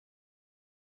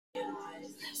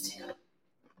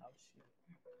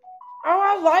Oh,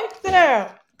 I like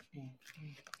that.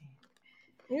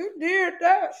 You did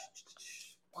that.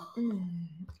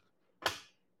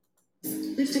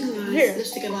 Lipstick and lies. Here.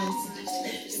 Lipstick and lies.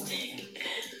 Lipstick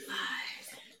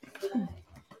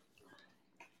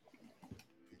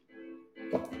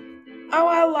Oh,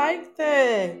 I like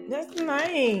that. That's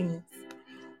nice.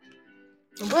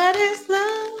 What is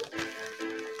love?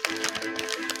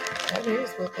 That is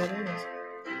what that is.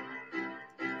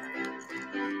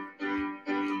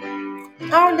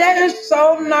 Oh, that is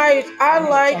so nice. I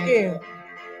like it.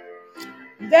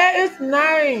 That is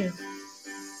nice.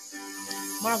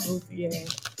 My goofy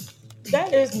ass.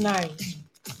 That is nice.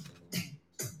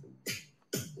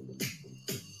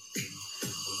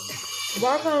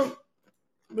 Why can't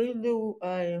we do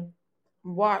a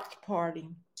watch party?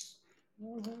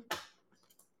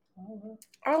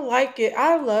 I like it.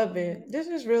 I love it. This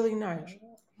is really nice.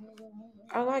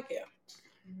 I like it.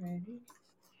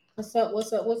 What's up?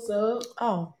 What's up? What's up?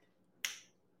 Oh,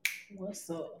 What's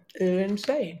up? it didn't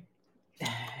say.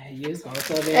 You supposed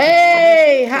to be.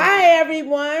 Hey, hi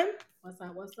everyone. What's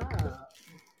up? What's up?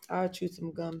 I'll chew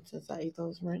some gum since I ate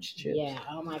those ranch chips. Yeah.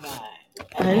 Oh my god.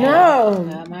 I know.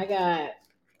 Oh my god.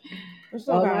 It's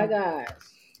Oh okay. my gosh.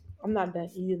 I'm not done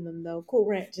eating them though. Cool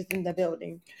Ranch is in the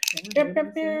building. Can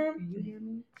you hear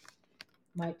me?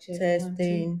 Mic check.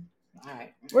 Testing. All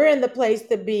right. We're in the place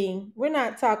to be. We're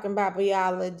not talking about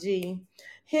biology,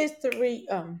 history.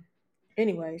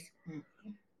 Anyways.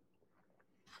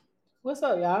 What's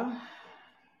up, y'all?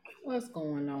 What's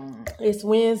going on? It's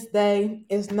Wednesday.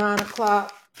 It's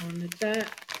 9:00 On the chat.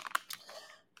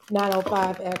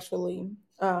 9:05 actually.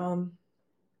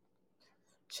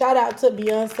 Shout out to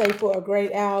Beyonce for a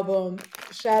great album.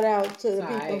 Shout out to the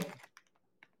people.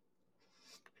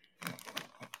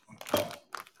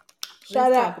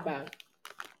 Shout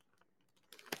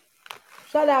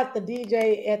out the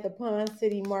DJ at the Pond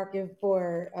City Market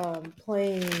for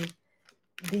playing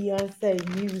Beyonce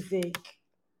music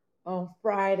on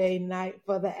Friday night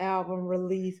for the album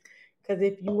release. Because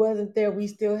if you wasn't there, we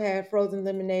still had Frozen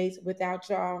Lemonades without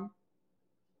y'all.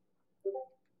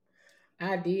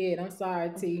 I did. I'm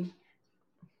sorry, T.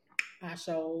 I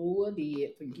sure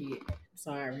did forget.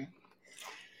 Sorry.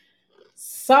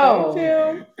 So,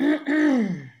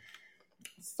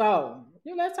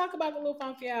 let's talk about the Lil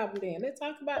Funky album then. Let's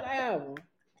talk about the album.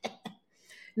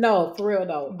 No, for real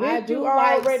though. Did you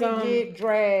already get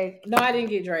dragged? No, I didn't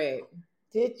get dragged.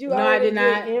 Did you already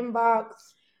get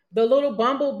inbox? The little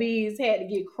bumblebees had to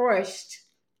get crushed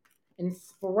and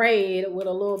sprayed with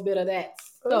a little bit of that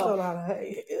stuff. A lot of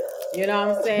hate. You know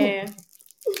what I'm saying?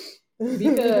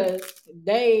 Because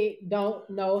they don't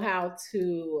know how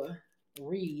to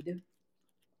read.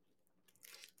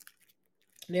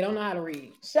 They don't know how to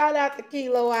read. Shout out to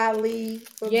Kilo Ali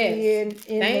for being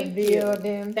in the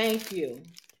building. Thank you.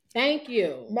 Thank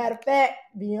you. Matter of fact,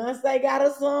 Beyonce got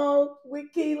a song with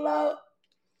Kilo.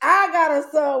 I got a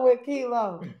song with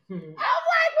Kilo. I'm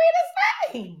like, we the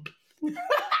same.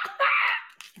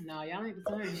 No, y'all ain't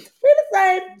the same. We the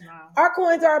same. No. Our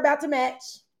coins are about to match.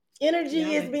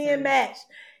 Energy is being matched.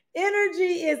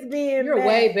 Energy is being You're matched.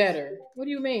 way better. What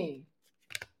do you mean?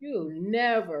 You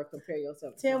never compare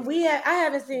yourself to Tim. I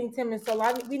haven't seen Tim in so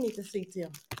long. We need to see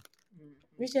Tim. Mm-hmm.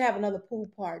 We should have another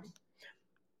pool party.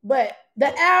 But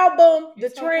the album, the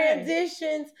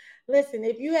transitions. Okay. Listen,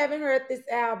 if you haven't heard this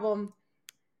album,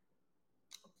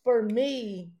 for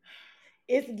me,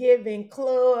 it's giving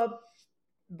club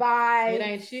vibes. It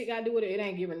ain't shit got to do with it. It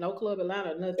ain't giving no Club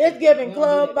Atlanta nothing. It's giving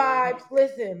club vibes.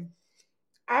 Listen,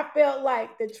 I felt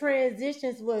like the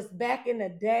transitions was back in the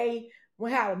day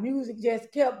when how the music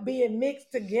just kept being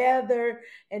mixed together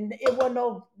and it wasn't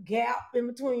no gap in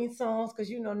between songs because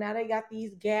now they got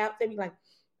these gaps. They be like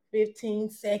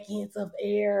 15 seconds of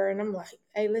air. And I'm like,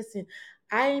 hey, listen,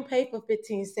 I ain't paid for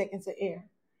 15 seconds of air.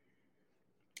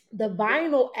 The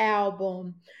vinyl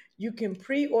album you can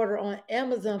pre-order on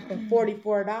Amazon for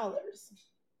 $44.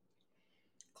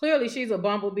 Clearly, she's a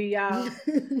bumblebee, y'all.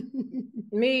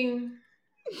 Me,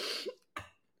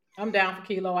 I'm down for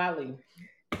Kilo Ali.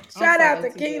 Shout out to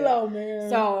Kilo, man.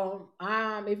 So,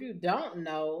 if you don't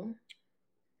know,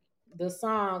 the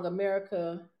song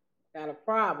 "America Got a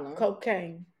Problem,"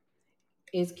 cocaine,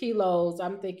 is Kilo's.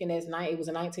 I'm thinking it was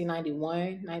in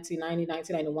 1990,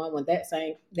 1991 when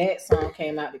that song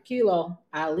came out. The Kilo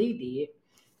Ali did.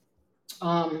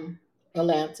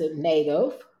 Atlanta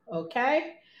native.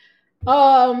 Okay.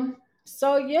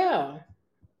 So yeah.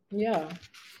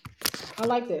 I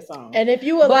like that song. And if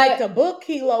you would like to book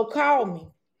Kilo, call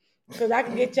me. Because I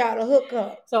can get y'all to hook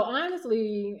up. So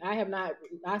honestly, I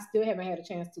still haven't had a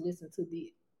chance to listen to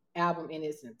the album in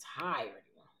its entirety.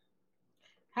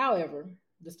 However,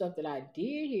 the stuff that I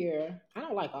did hear, I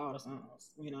don't like all the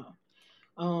songs, you know.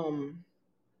 Um,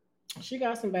 she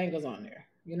got some bangers on there.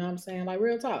 You know what I'm saying? Like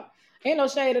real talk. Ain't no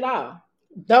shade at all.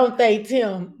 Don't they,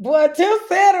 Tim? Boy, Tim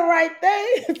said it right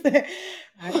there.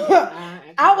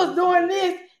 I was doing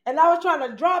this and I was trying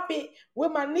to drop it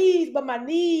with my knees, but my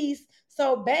knees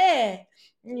so bad.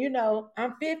 You know,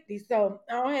 I'm 50, so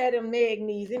I don't have them leg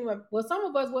knees anyway. Well, some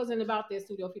of us wasn't about that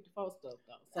Studio 54 stuff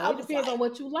though. So it depends on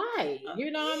what you like.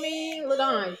 You know what I mean?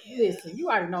 LaDon, listen, you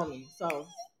already know me. So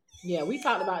yeah, we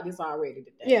talked about this already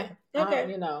today. Yeah.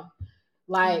 Okay. You know,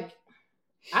 like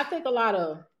I think a lot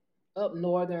of up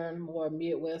northern, more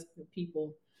Midwest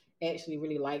people actually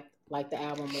really like the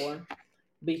album more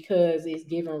because it's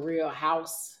giving real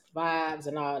house vibes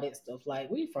and all that stuff. Like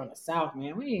we from the South,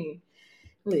 man. We ain't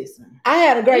listen. I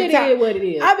had a great time. It is what it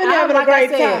is. I've been having a great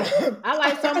time. I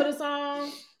like some of the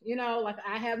songs. You know, like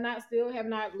I have not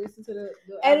listened to the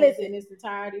album in its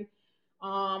entirety.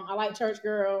 I like Church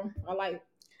Girl. I like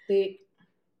Thick.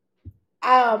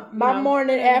 My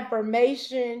morning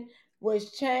affirmation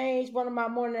was changed. One of my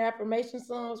morning affirmation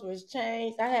songs was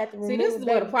changed. I had to remove. See, this is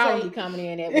where the problem be coming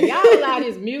in at. When y'all allow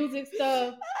this music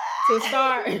stuff to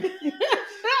start.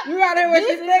 You gotta hear what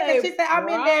she said. She said, "I'm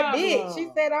in that bitch." She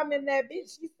said, "I'm in that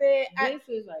bitch." She said,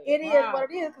 "It is what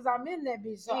it is because I'm in that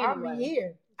bitch." So anyway, I'm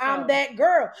here. I'm that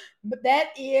girl. But that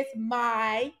is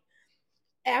my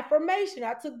affirmation.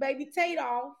 I took Baby Tate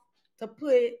off to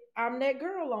put "I'm that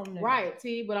girl" on there. Right,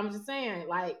 T. But I'm just saying,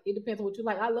 like, it depends on what you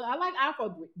like. I like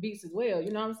Afro beats as well.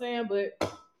 You know what I'm saying? But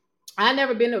I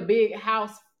never been a big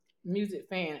house music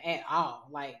fan at all.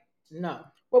 Like, no.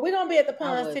 Well, we're gonna be at the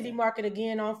Pond City Market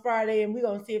again on Friday, and we're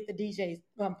gonna see if the DJ's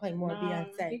gonna play more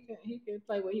Beyonce. He can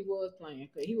play what he was playing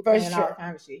because he was playing all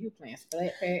kind of shit. He was playing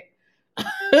Splat Pack.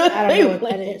 I don't know what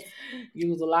that is.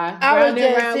 You was a lie. Round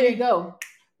and round we go.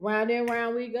 Round and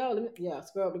round we go.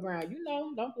 Scrub the ground. You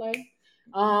know, don't play.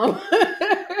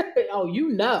 Oh, you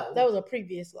know. That was a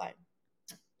previous life.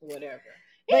 Whatever.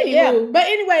 But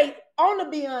anyway, on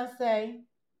the Beyonce.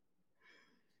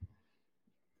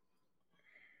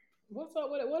 What's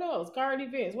up with it? What else? Current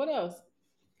events. What else?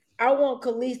 I want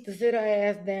Khalees to sit her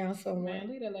ass down somewhere. Man,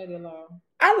 leave that lady alone.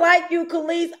 I like you,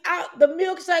 Khalees. The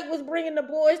milkshake was bringing the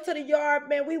boys to the yard,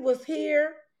 man. We was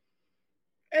here.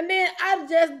 And then I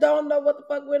just don't know what the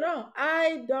fuck went on.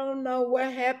 I don't know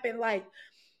what happened. Like,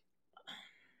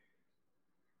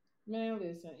 man,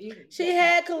 listen. She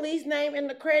had Khalees' name in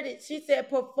the credits. She said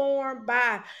performed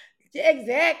by.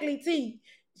 Exactly, T.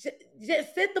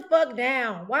 Just sit the fuck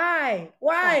down. Why?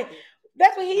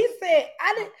 That's what he said.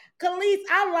 Khalees,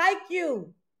 I like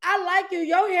you. I like you.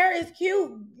 Your hair is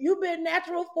cute. You've been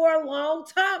natural for a long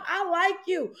time. I like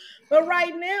you. But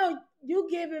right now, you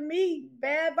giving me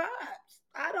bad vibes.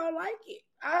 I don't like it.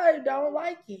 I don't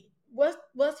like it.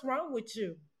 What's wrong with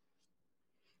you?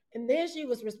 And then she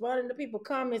was responding to people's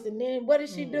comments. And then what did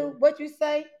she do? What you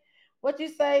say?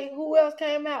 Who else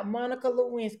came out? Monica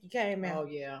Lewinsky came out. Oh,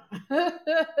 yeah.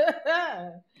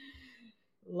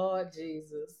 Lord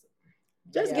Jesus.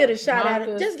 Just get a shot out of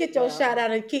it. Just get your shot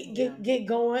out and get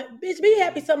going. Bitch, be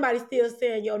happy somebody still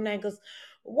saying your name. Because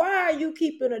why are you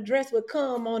keeping a dress with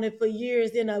cum on it for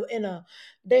years in a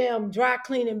damn dry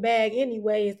cleaning bag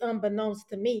anyway? It's unbeknownst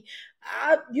to me.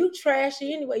 You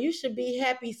trashy anyway. You should be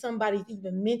happy somebody's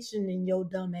even mentioning your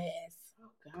dumb ass. Oh,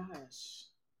 gosh.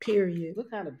 Period.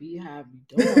 Look how the Beehive be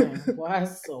doing. Why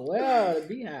so well? The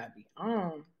Beehive be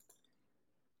on.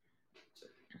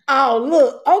 Oh,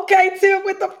 look. Okay, Tim,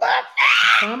 with the fuck.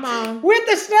 Come on. With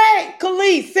the snake.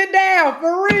 Khalees, sit down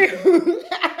for real.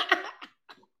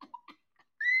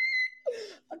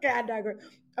 Okay, I digress.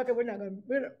 Okay, we're not going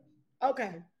to.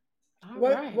 Okay.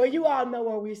 Right. Well, you all know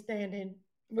where we're standing.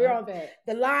 We're on that.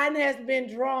 The line has been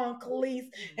drawn, Khalees,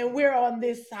 and we're on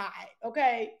this side.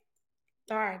 Okay.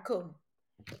 All right, cool.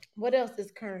 What else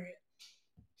is current?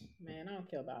 Man, I don't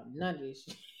care about none of this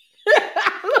shit.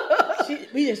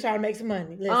 We just trying to make some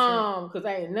money. Because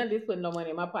I ain't none of this putting no money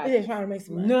in my pocket. We just trying to make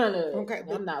some money. None of it. Okay,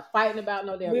 I'm not fighting about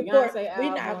no damn Beyonce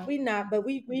album. We not, but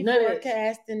we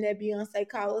forecasting that Beyonce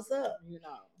call us up. You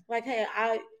know, like, hey,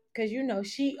 because you know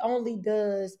she only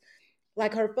does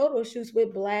like her photo shoots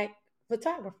with Black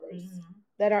photographers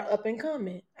that are up and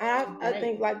coming. I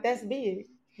think like that's big.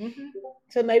 Mm-hmm.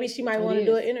 So maybe she might want to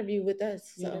do an interview with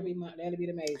us. So. Yeah, that'd be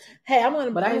amazing. Hey, I'm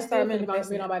gonna. But I ain't start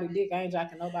manifesting nobody dick. I ain't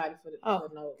jacking nobody for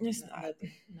no it's not.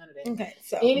 Nothing. None of that. Okay,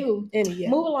 so anyway,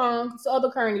 move along to other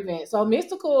current events. So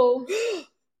Mystikal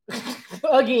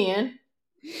again.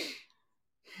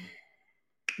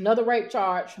 Another rape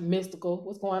charge, Mystikal.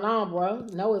 What's going on, bro?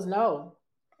 No is no.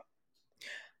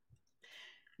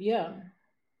 Yeah.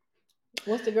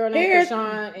 What's the girl named Here's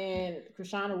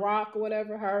Krishana Rock or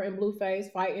whatever? Her and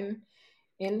Blueface fighting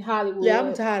in Hollywood. yeah,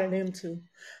 I'm tired of them too.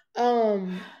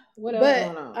 What else But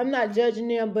going on? I'm not judging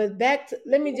them. But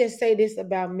let me just say this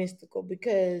about Mystical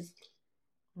because,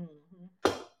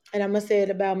 and I'm gonna say it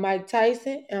about Mike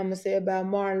Tyson, and I'm gonna say it about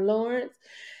Martin Lawrence,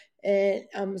 and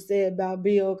I'm gonna say it about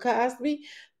Bill Cosby.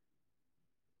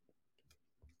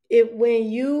 If when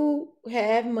you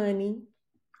have money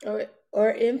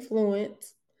or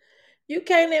influence, you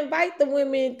can't invite the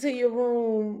women to your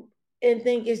room and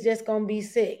think it's just gonna be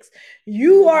sex.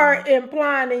 You are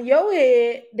implying in your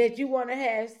head that you want to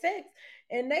have sex,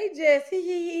 and they just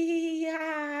hee ha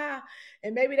ha,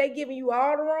 and maybe they giving you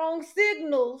all the wrong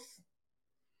signals,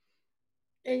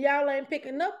 and y'all ain't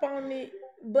picking up on it.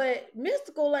 But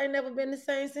Mystical ain't never been the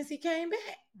same since he came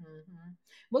back.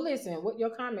 Well, listen, what your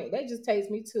comment that just takes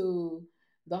me to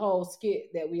the whole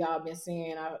skit that we all been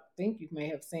seeing. I think you may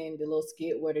have seen the little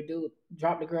skit where the dude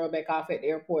dropped the girl back off at the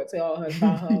airport, tell her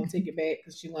about her own ticket back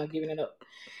because she wasn't giving up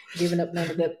none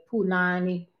of that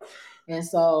punani, and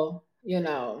so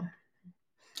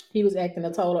he was acting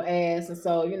a total ass, and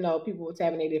so people were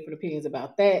having their different opinions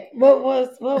about that. What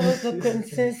was the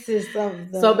consensus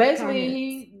of the? So basically,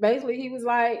 he was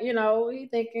like, he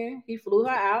thinking he flew her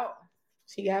out.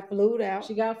 She got flued out.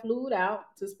 She got flued out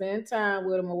to spend time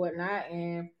with him or whatnot,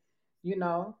 and we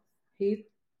don't see.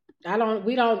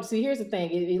 Here's the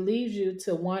thing: it leaves you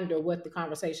to wonder what the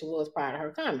conversation was prior to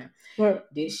her coming. Right.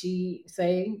 Did she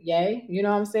say yay? You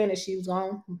know what I'm saying, that she was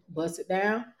gonna bust it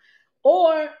down,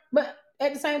 but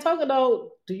at the same token,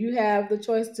 though, do you have the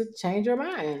choice to change your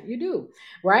mind? You do,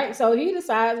 right? So he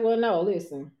decides, well, no,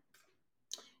 listen,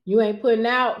 you ain't putting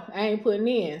out, I ain't putting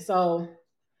in, so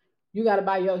you got to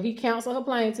buy he canceled her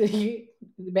plane ticket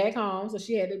back home, so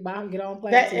she had to get on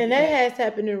plane ticket. And that has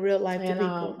happened in real life to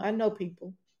people. I know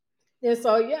people. And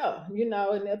so, and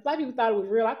a lot of people thought it was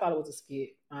real. I thought it was a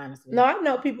skit, honestly. No, I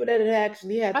know people that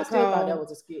actually had to still call thought that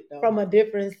was a skit, though. From a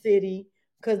different city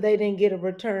because they didn't get a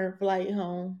return flight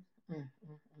home.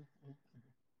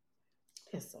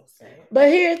 It's so sad. But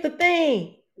here's the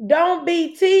thing. Don't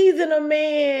be teasing a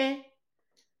man.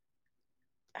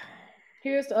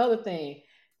 Here's the other thing.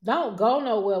 Don't go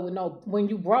nowhere when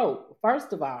you broke,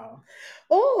 first of all.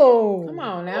 Oh. Come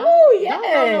on now. Oh, yeah. Don't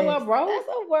go nowhere broke. That's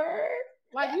a word.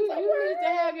 Like you need to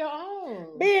have your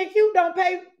own. Being cute don't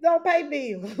pay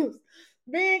bills.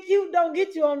 Being cute don't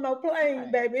get you on no plane,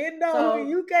 right, baby. It don't. So,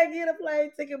 you can't get a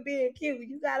plane ticket being cute.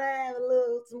 You gotta have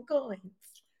some coins.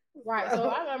 Right. So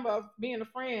I remember being a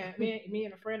friend. Me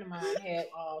and a friend of mine had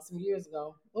some years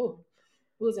ago. Oh,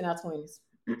 we was in our 20s.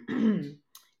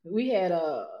 We had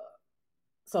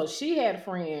so she had a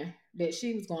friend that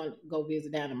she was going to go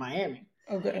visit down in Miami.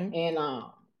 Okay. And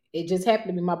it just happened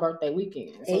to be my birthday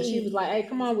weekend. So she was like, hey,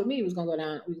 come on with me. We're going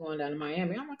down to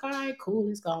Miami. I'm like, all right, cool.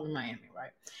 Let's go to Miami,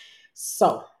 right?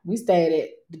 So we stayed at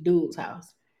the dude's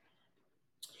house.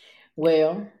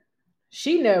 Well,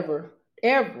 she never,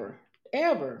 ever,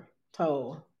 ever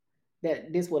told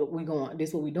that this what we doing,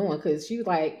 because she was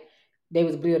like, they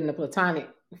was building a platonic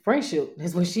friendship.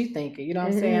 That's what she thinking. You know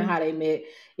what I'm saying? How they met.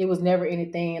 It was never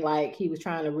anything like he was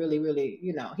trying to really, really,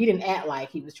 he didn't act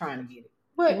like he was trying to get it.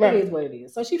 But right, it is what it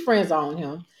is. So she friend zoned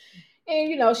him.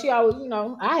 And she always,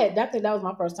 I think that was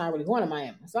my first time really going to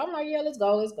Miami. So I'm like, yeah, let's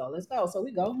go. So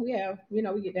we go. We have, we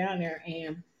get down there,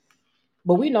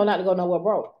 but we know not to go nowhere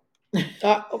broke.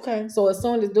 Okay. So as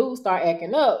soon as dudes start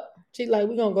acting up, she's like,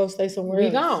 we're gonna go stay somewhere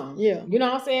else. We gone. Yeah. You know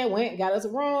what I'm saying? Went, got us a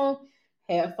room,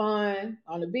 had fun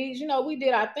on the beach. We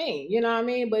did our thing. You know what I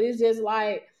mean? But it's just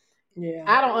like, yeah,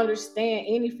 I don't understand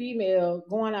any female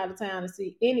going out of town to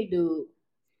see any dude.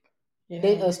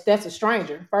 Yeah. That's a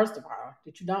stranger, first of all,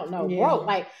 that you don't know. Yeah. Broke.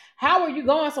 Like, how are you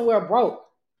going somewhere broke?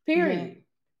 Period.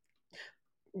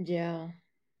 Yeah.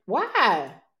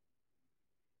 Why?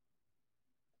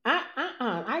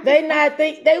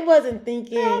 They wasn't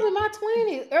thinking. I was in my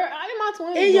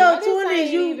 20s. In your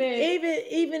 20s,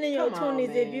 even in your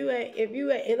 20s, if you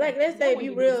ain't like, let's say if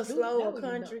you real slow or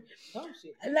country,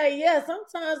 like, yeah,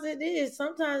 sometimes it is.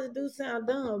 Sometimes it do sound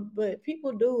dumb, but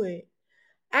people do it.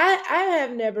 I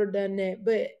have never done that,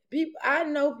 but I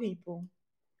know people,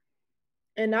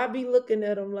 and I be looking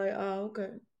at them like, oh, okay.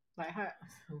 Like how?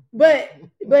 But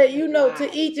to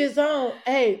each his own.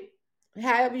 Hey.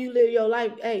 However you live your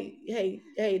life, hey,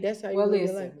 that's how you live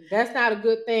your life. That's not a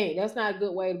good thing. That's not a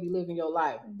good way to be living your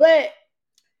life. But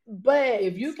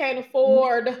if you can't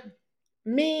afford,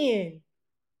 men,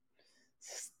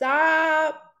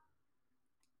 stop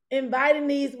inviting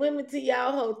these women to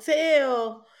y'all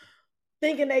hotel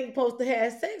thinking they supposed to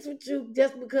have sex with you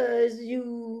just because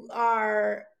you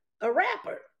are a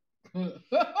rapper.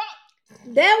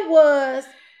 That was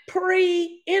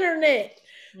pre-internet.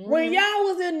 When y'all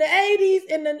was in the 80s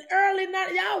and the early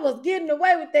 90s, y'all was getting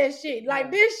away with that shit.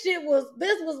 Like this was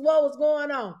what was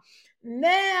going on.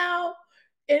 Now,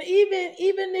 and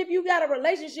even if you got a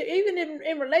relationship, even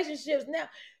in relationships now,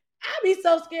 I be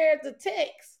so scared to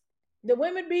text. The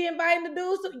women be inviting the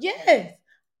dudes to, yes.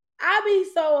 I be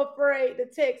so afraid to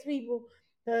text people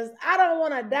because I don't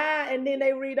want to die and then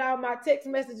they read all my text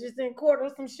messages in court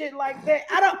or some shit like that.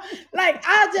 I don't like.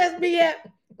 I'll just be at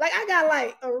like I got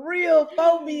like a real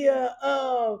phobia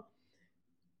of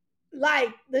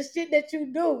like the shit that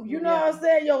you do. You know what I'm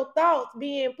saying? Your thoughts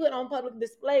being put on public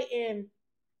display, and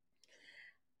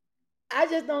I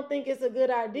just don't think it's a good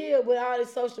idea with all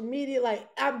this social media. Like,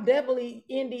 I'm definitely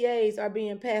NDAs are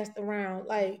being passed around,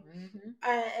 like,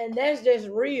 and that's just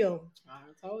real. I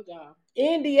told y'all.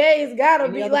 NDAs gotta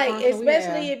be like,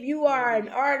 especially if you are an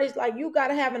artist, like you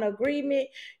gotta have an agreement.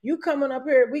 You coming up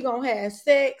here, we gonna have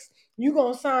sex. You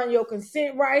gonna sign your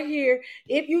consent right here.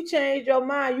 If you change your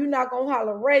mind, you not gonna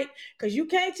holler rape because you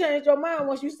can't change your mind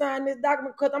once you sign this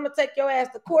document. Because I'm gonna take your ass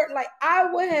to court. Like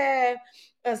I would have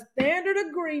a standard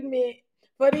agreement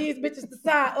for these bitches to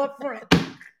sign up front.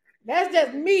 That's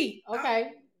just me.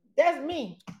 Okay, that's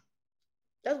me.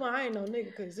 That's why I ain't no nigga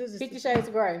because this is 50 Shades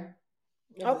of Grey.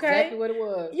 That's okay, exactly what it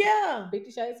was. Yeah,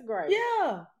 50 Shades of Grey.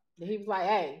 Yeah. He was like,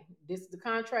 hey, this is the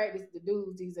contract, this is the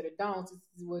do's, these are the don'ts, this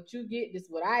is what you get, this is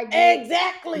what I get.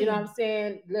 Exactly. You know what I'm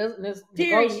saying? Let's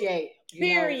negotiate.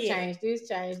 Period. Change this,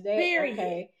 change that. Period.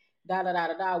 Okay.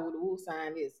 Woo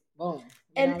sign this. Boom.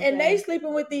 And they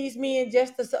sleeping with these men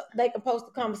just so they can post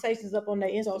the conversations up on their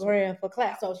Instagram for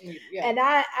clout. Social media. Yeah. And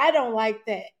I don't like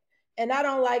that. And I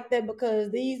don't like that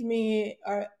because these men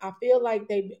are, I feel like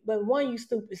but one, you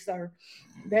stupid, sir.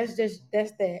 That's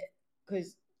that.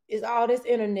 Because it's all this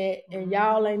internet and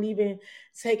y'all ain't even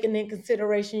taking in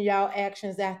consideration y'all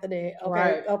actions after that. Okay.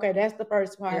 Right. Okay, that's the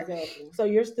first part. Exactly. So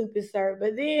you're stupid, sir.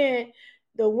 But then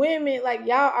the women, like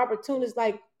y'all opportunists,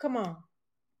 like, come on.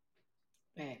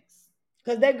 Thanks.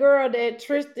 Because that girl, that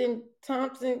Tristan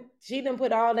Thompson, she done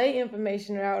put all their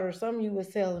information out or something you was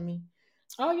telling me.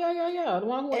 Oh, yeah. The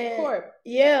one who went to court.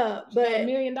 Yeah, but $1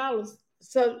 million.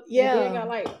 So, yeah. And then got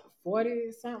like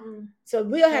 40 something. So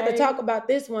we'll have to talk about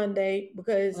this one day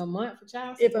because a month for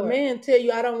child support. If a man tell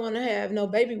you I don't want to have no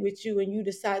baby with you and you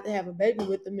decide to have a baby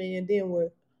with the man, then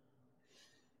what?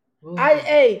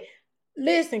 Hey,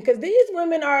 listen, because these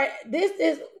women are,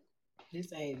 this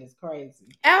age is crazy.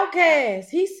 Outcast.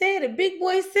 He said it. Big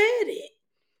Boy said it.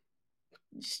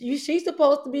 She's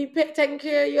supposed to be taking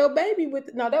care of your baby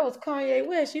with. No, that was Kanye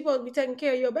West. She's supposed to be taking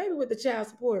care of your baby with the child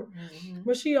support,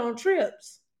 but she on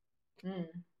trips. Woo,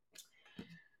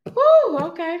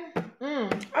 okay.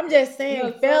 I'm just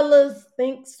saying, fellas,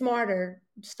 think smarter.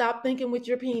 Stop thinking with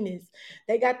your penis.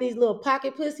 They got these little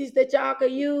pocket pussies that y'all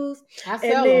could use.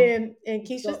 And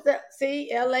Keisha,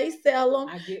 see, LA sell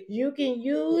them. You can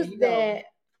use that.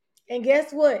 And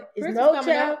guess what? It's no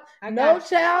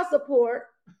child support.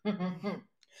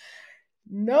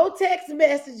 No text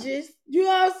messages. You know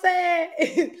what I'm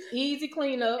saying? Easy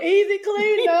cleanup.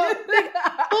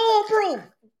 Foolproof.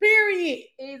 Period.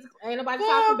 Easy. Ain't nobody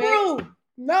talking back.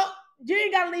 No, you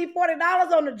ain't gotta leave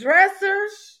 $40 on the dresser.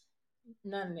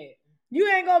 None of that. You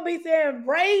ain't gonna be saying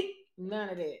rape. None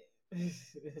of that.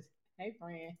 Hey,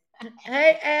 friend.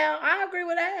 Hey, Al. I agree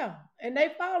with Al. And they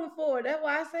falling for it. That's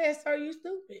why I said, sir, you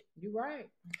stupid. You right.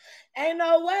 Ain't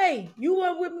no way. You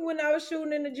went with me when I was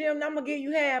shooting in the gym, and I'm gonna give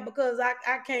you half because I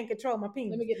can't control my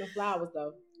penis. Let me get the flowers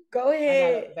though. Go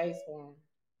ahead. I got a base for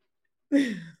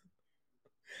them.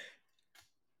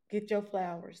 Get your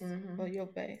flowers for your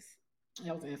face.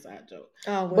 That was an inside joke.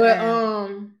 Oh, well,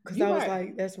 but because I was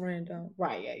like, that's random.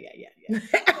 Right? Yeah.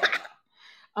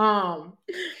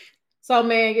 So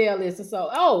man, yeah, listen. So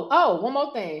one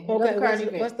more thing. Okay,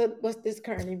 what's this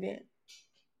current event?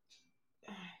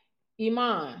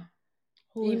 Iman.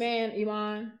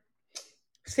 Iman.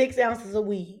 6 ounces of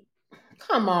weed.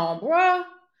 Come on, bruh.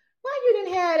 Why you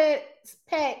didn't have that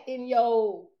packed in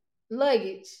your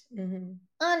luggage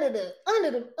under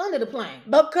the plane?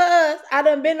 Because I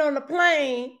done been on the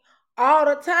plane all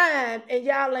the time, and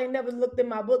y'all ain't never looked in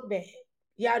my book bag.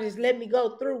 Y'all just let me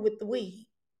go through with the weed.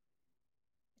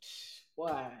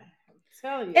 Why? I'm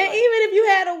telling you. And even if you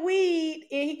had a weed,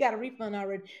 and he got a refund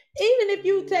already. Even if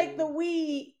you take the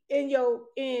weed and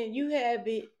you have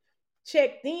it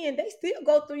checked in, they still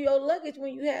go through your luggage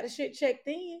when you had the shit checked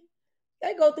in.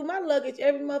 They go through my luggage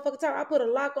every motherfucking time. I put a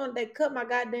lock on it, they cut my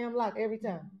goddamn lock every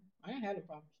time. I ain't had no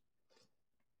problems.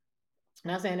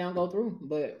 Not saying they don't go through,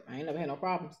 but I ain't never had no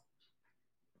problems.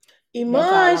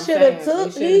 Iman should have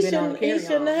took. He shouldn't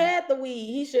have had the weed.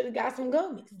 He should have got some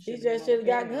gummies. He just should have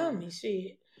got gummies.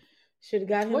 Shit. Should have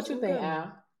got him. What you some think, gum.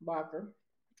 Al Barker?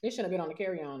 It shouldn't have been on the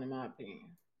carry-on, in my opinion.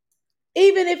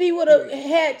 Even if he would have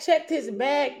had checked his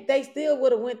bag, they still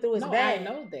would have went through his bag. I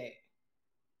know that.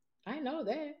 I know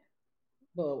that.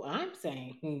 But I'm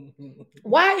saying,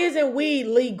 why isn't weed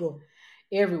legal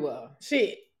everywhere?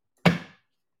 Shit.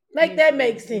 Make that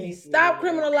make sense. Stop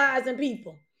criminalizing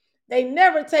people. They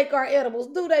never take our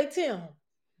edibles, do they, Tim?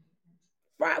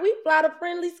 Right, we fly to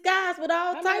friendly skies with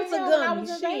all types of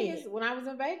gummies. When I was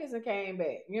in Vegas and came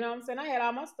back, you know what I'm saying? I had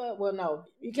all my stuff. Well, no,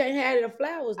 you can't have the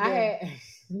flowers.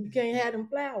 You can't have them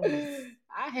flowers.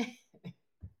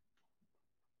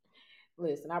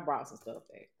 Listen, I brought some stuff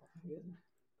back.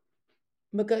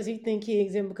 Because he think he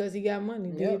exempt because he got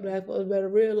money. These black folks better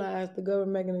realize the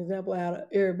government making an example out of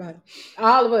everybody.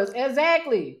 All of us,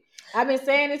 exactly. I've been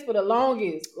saying this for the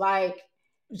longest. Like,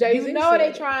 Jay-Z you know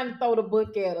they trying to throw the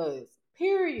book at us.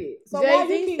 Period. So Jay-Z why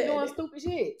you keep doing stupid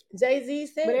shit? Jay-Z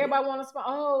said, but everybody want to.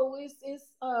 Oh, it's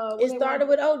it started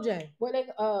with OJ. What they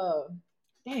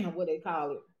damn, what they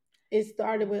call it? It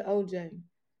started with OJ.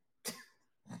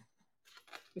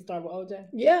 It started with OJ.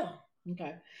 Yeah.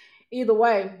 Okay. Either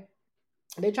way,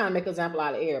 they trying to make an example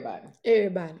out of everybody.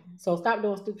 Everybody. So stop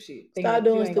doing stupid shit. Stop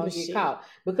doing stupid shit. Caught.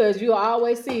 Because you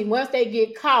always see once they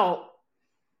get caught,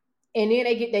 and then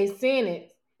they get their sentence.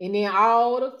 And then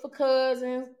all the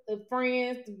cousins, the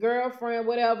friends, the girlfriend,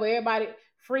 whatever, everybody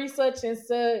free such and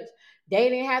such. They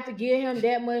didn't have to give him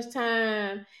that much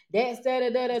time. That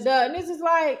da. And this is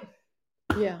like,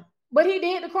 yeah. But he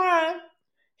did the crime.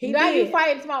 He now did. You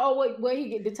fighting about what he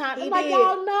get the time. He like,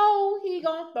 y'all know he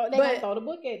gonna throw. They gonna throw the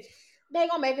book at you. They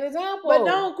gonna make an example. But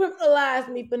don't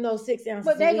criminalize me for no 6 ounces.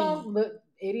 But they gonna. But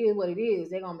it is what it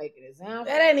is. They gonna make an example.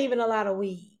 That ain't even a lot of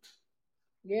weed.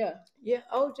 Yeah. Yeah.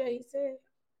 OJ he said.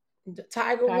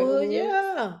 Tiger Woods,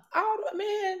 yeah.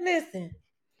 Man, listen.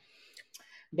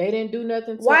 They didn't do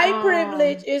nothing to white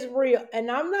privilege is real.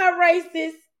 And I'm not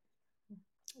racist.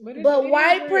 But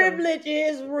white privilege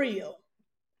is real.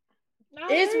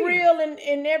 It's real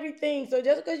in everything. So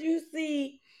just because you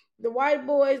see the white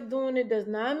boys doing it does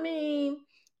not mean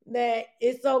that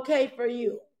it's okay for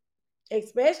you.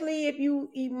 Especially if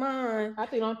you eat mine. I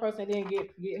think the only person that didn't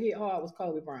get hit hard was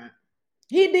Kobe Bryant.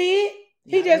 He did.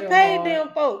 He just paid them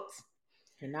folks.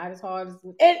 And not as hard as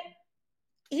and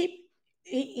he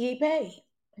paid.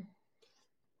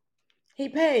 He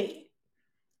paid.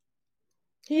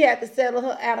 He had to settle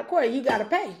her out of court. You gotta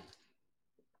pay.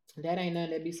 That ain't nothing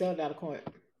that be settled out of court.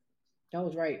 That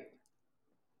was right.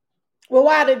 Well,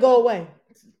 why did it go away?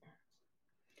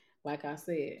 Like I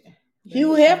said.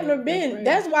 Hugh Hefner been.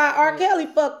 That's why R. Kelly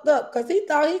fucked up. Because he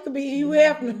thought he could be Hugh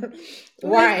Hefner.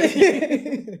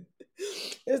 Right.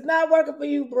 It's not working for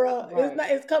you, bro.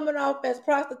 Right. It's coming off as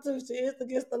prostitution. It's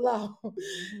against the law.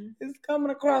 Mm-hmm. It's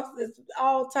coming across as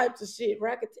all types of shit,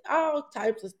 all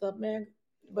types of stuff, man.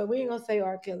 But we ain't gonna say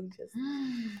R. Kelly just.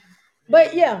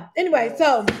 But yeah. Anyway,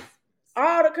 so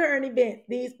all the current events,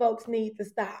 these folks need to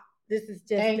stop. This is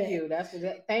just. Thank you.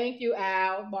 Thank you,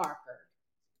 Al Barker.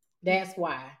 That's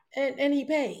why. And he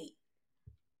paid.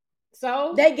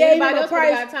 So they gave him a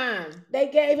price. They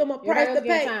gave him a price to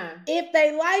pay. If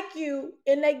they like you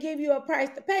and they give you a price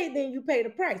to pay, then you pay the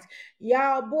price.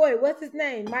 Y'all, boy, what's his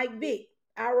name? Mike Vick.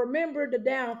 I remember the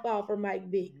downfall for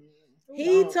Mike Vick.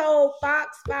 He told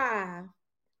Fox 5.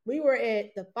 We were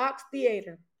at the Fox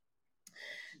Theater.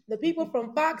 The people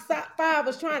from Fox 5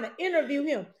 was trying to interview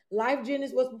him. Life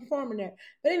Jennings was performing there.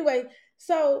 But anyway,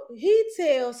 so he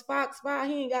tells Fox 5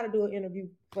 he ain't got to do an interview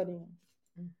for them.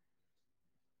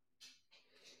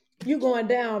 You going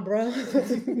down, bro.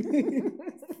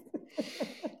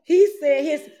 He said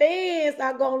his fans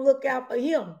are going to look out for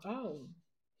him. Oh.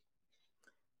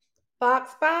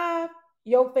 Fox 5,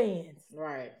 your fans.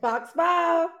 Right. Fox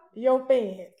 5, your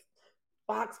fans.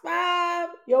 Fox 5,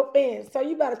 your fans. So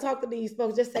you better talk to these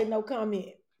folks. Just say no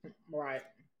comment. Right.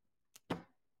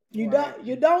 You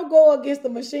don't go against the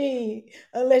machine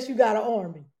unless you got an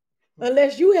army.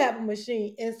 Unless you have a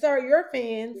machine. And sir, your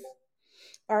fans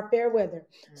are fair weather.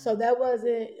 So that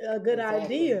wasn't a good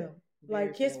idea.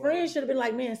 Like his friends should have been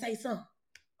like, man, say something.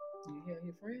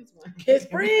 His friends, his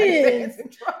friends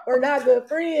are not good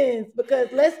friends because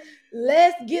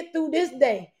let's get through this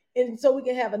day. And so we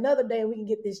can have another day and we can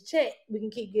get this check. We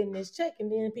can keep getting this check.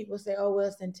 And then people say, oh, well,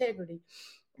 it's integrity.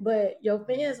 But your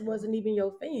fans wasn't even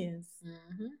your fans.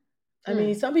 Mm-hmm. I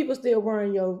mean, some people still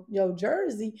wearing your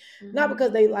jersey, not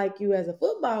because they like you as a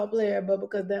football player, but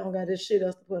because they don't got this shit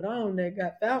else to put on. They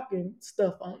got Falcon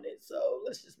stuff on it. So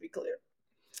let's just be clear.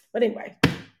 But anyway,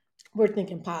 we're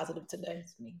thinking positive today.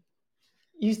 It's me.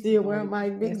 You still wearing my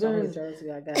big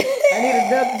jersey? I got. I need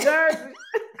another jersey.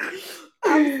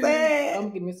 I'm saying. I'm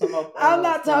giving me some more. I'm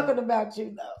not talking about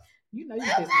you though. You know you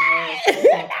kiss my ass when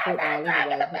it comes to football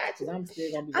anyway, because I'm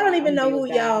still gonna be. I don't even know who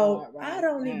die y'all. hard, I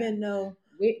don't even know.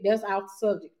 That's off the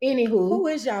subject. Anywho, Who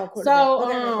is y'all quarterback? so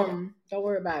Okay. don't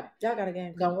worry about it. Y'all got a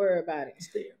game. Don't worry about it.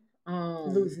 Still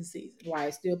Losing season.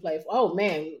 Right, still play. Oh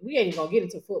man, we ain't even gonna get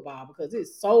into football because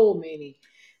there's so many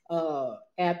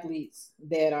athletes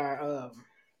that are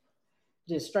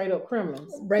just straight up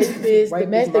criminals, rapists,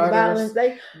 domestic violence,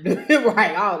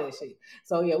 right, all that shit.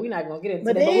 So yeah, we're not gonna get into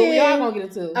that. But what we are gonna get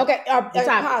into? Okay, the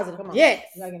topic. Positive. Come on. Yes,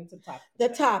 we gotta get into the topic. The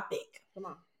topic. Come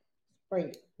on, bring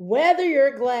it. Whether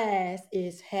your glass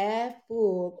is half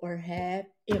full or half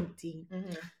empty,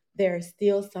 there is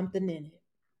still something in it.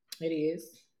 It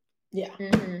is. Yeah,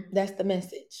 that's the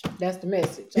message. That's the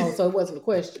message. Oh, so it wasn't a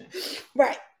question,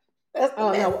 right? That's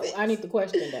the message. No, I need the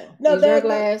question though. No, is your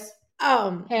glass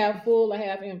half full or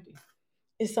half empty?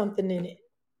 It's something in it.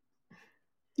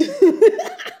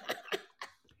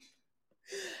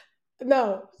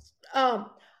 No,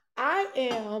 I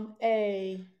am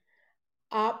a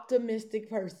optimistic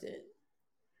person,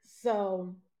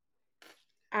 so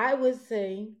I would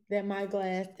say that my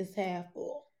glass is half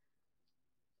full.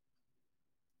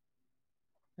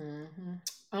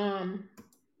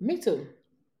 Me too.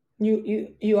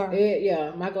 You are.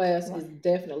 Yeah, my glass is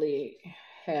definitely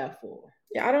half full.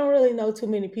 Yeah, I don't really know too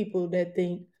many people that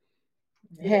think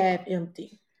half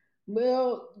empty.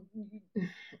 Well,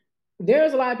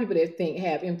 there's a lot of people that think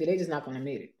half empty. They're just not going to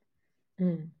admit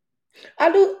it.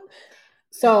 I do.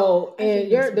 So,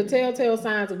 and the telltale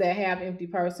signs of that half empty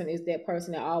person is that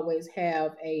person that always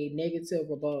have a negative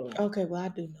rebuttal. Okay, well, I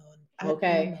do know.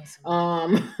 Okay,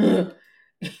 I know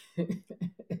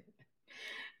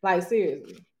like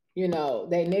seriously,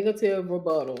 that negative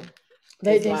rebuttal.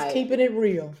 They just keeping it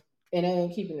real. And they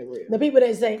ain't keeping it real. The people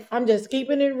that say, I'm just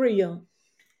keeping it real.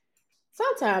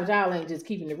 Sometimes y'all ain't just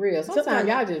keeping it real. Sometimes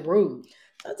y'all just rude.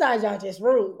 Sometimes y'all just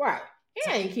rude. Right. It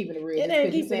ain't keeping it real. It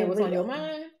ain't keeping saying what's on your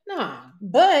mind. Nah.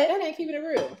 But that ain't keeping it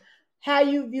real. How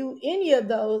you view any of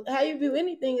those, how you view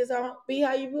anything is be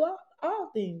how you view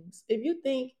all things. If you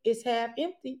think it's half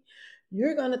empty,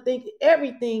 you're going to think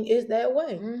everything is that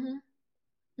way.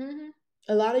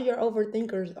 A lot of your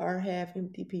overthinkers are half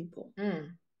empty people.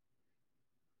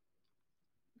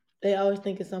 They always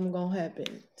think it's something going to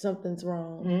happen. Something's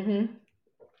wrong.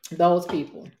 Those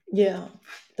people. Yeah,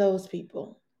 those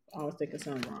people. Always thinking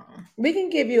something wrong. We can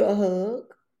give you a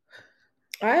hug.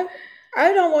 I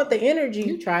don't want the energy.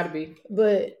 You try to be.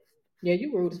 But. Yeah,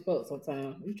 you rude as fuck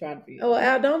sometimes. You try to be. Oh,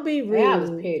 Al, don't be rude. Al is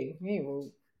petty. He ain't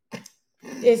rude.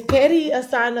 Is petty a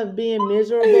sign of being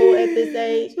miserable at this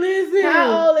age? Listen.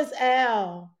 How old is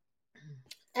Al?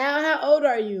 Al, how old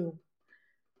are you?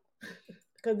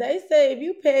 Because they say if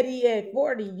you petty at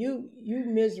 40, you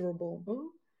miserable.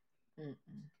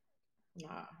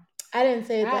 Nah. I didn't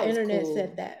say it. The internet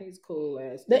said that. He's cool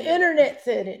as the internet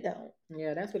said it though.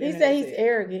 Yeah, that's what he said. He's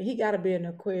arrogant. He got to be an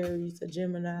Aquarius, a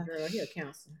Gemini. Girl, he a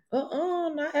Cancer.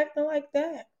 Not acting like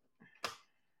that.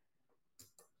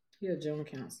 He a June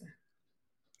Cancer.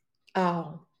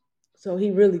 Oh, so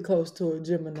he really close to a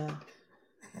Gemini.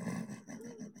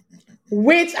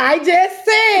 Which I just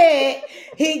said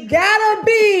he gotta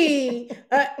be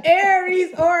an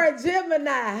Aries or a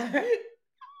Gemini.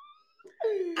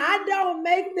 I don't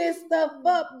make this stuff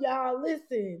up, y'all.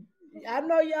 Listen, I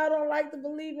know y'all don't like to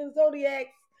believe in zodiacs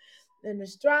and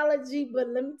astrology, but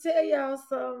let me tell y'all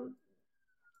something.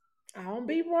 I don't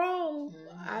be wrong.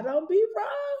 I don't be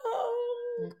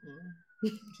wrong.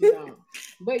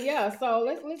 But yeah, so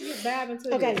let's get dive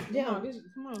into okay, this. Yeah.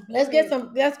 Come on. Let's get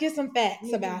some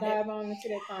facts about dive on into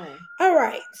that thing. All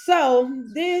right. So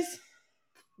this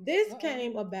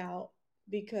came about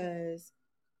because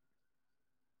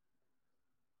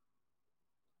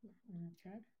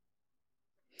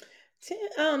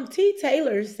T.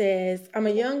 Taylor says, I'm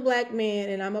a young Black man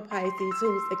and I'm a Pisces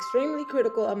who's extremely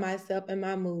critical of myself and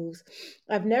my moves.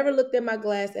 I've never looked at my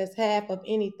glass as half of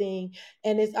anything,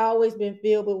 and it's always been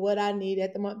filled with what I need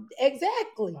at the moment.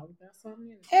 Exactly.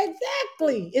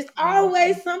 Exactly. It's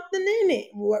always something in it,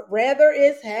 whether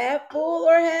it's half full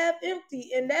or half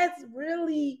empty. And that's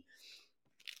really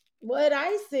what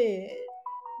I said.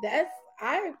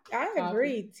 I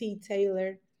agree, T.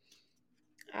 Taylor.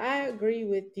 I agree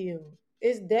with you.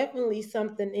 It's definitely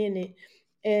something in it.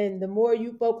 And the more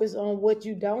you focus on what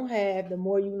you don't have, the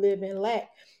more you live in lack.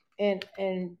 And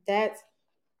that's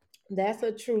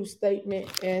a true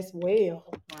statement as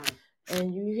well. Right.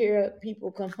 And you hear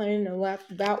people complaining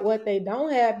about what they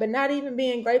don't have, but not even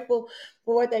being grateful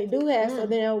for what they do have. So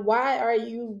then why are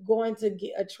you going to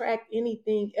attract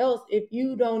anything else if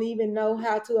you don't even know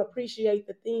how to appreciate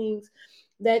the things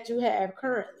that you have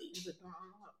currently?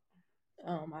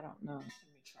 I don't know. Let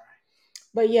me try.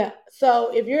 But yeah,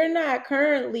 so if you're not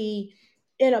currently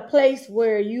in a place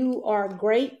where you are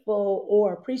grateful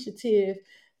or appreciative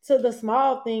to the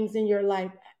small things in your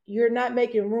life, you're not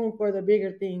making room for the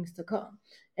bigger things to come.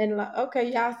 And like,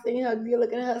 okay, y'all seen her, you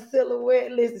looking at her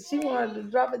silhouette. Listen, she wanted to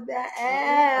drop it down.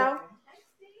 Ow,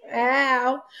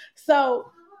 ow.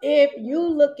 So if you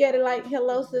look at it like,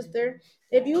 hello, sister,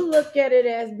 if you look at it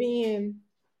as being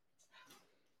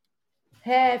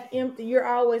half empty, you're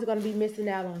always going to be missing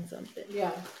out on something.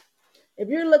 Yeah. If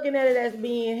you're looking at it as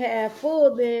being half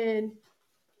full, then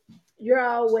you're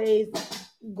always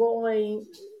going,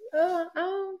 no,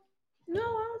 I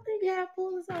don't think half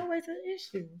full is always an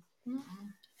issue.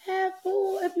 Half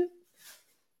full, if you,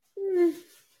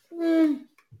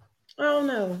 I don't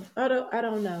know. I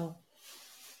don't know.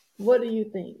 What do you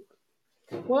think?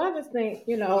 Well, I just think,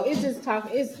 it's just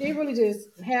talking. It really just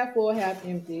half full, half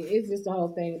empty. It's just the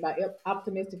whole thing about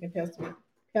optimistic and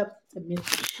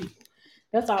pessimistic people.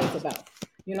 That's all it's about.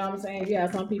 You know what I'm saying? Yeah,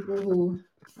 some people who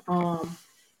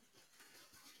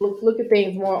look at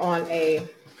things more on a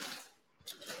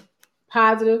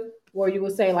positive, where you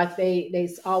would say like they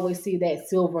always see that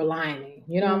silver lining.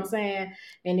 You know what I'm saying?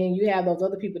 And then you have those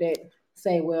other people that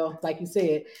say, well, like you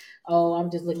said, oh,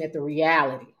 I'm just looking at the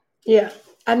reality. Yeah,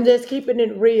 I'm just keeping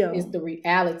it real. It's the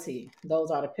reality.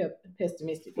 Those are the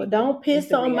pessimistic people. But don't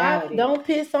piss on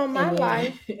my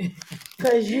life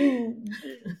because you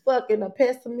fucking a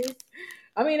pessimist.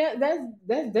 I mean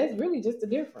that's really just the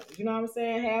difference. You know what I'm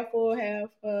saying? Half full,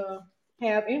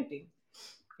 half empty.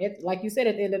 Like you said,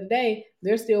 at the end of the day,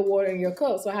 there's still water in your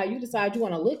cup. So how you decide you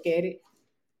want to look at it?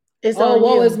 It's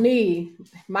woe is me.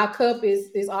 My cup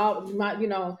is all my.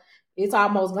 It's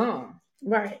almost gone.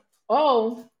 Right.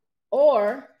 Oh,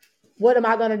 or what am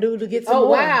I gonna do to get some more? Oh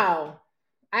wow,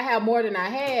 I have more than I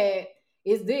had.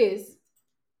 Is this?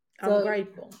 I'm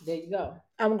grateful. There you go.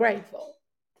 I'm grateful.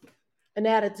 An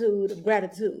attitude of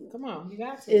gratitude. Come on, you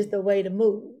got to. Is the way to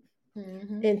move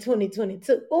in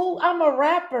 2022. Oh, I'm a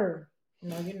rapper.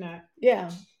 No, you're not.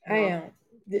 Yeah, no. I am.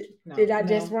 Did I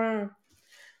just rhyme?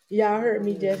 Y'all heard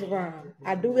me just rhyme.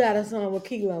 I do got a song with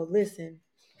Kilo. Listen.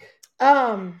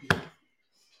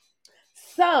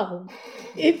 So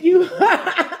if you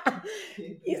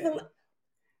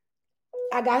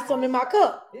I got some in my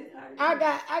cup. I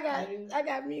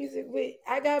got music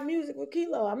with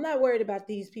Kilo. I'm not worried about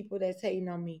these people that's hating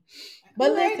on me.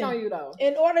 But listen, on you though.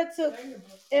 In order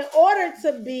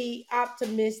to be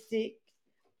optimistic,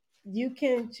 you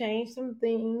can change some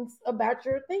things about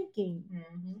your thinking.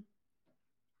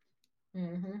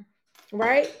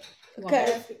 Right?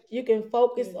 Because you can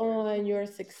focus on your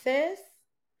success.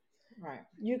 Right.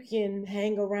 You can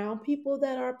hang around people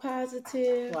that are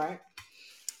positive. Right.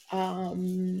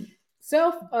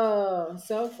 Self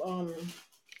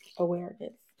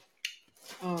awareness.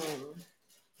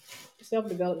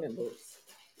 Self-development books.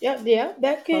 Yeah,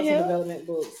 that can help. Development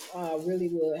books really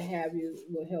will help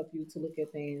you to look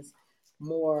at things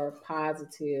more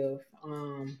positive.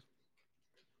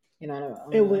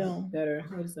 It will better.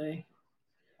 What to say?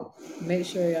 Make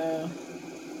sure y'all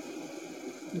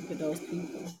look at those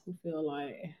people who feel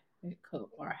like their cup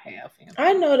are half empty.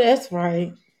 I know that's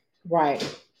right. Right.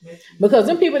 Because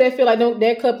them people that feel like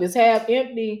their cup is half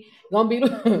empty, gonna be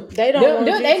they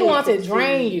don't want to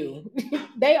drain you.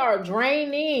 They are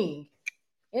draining,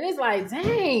 and it's like,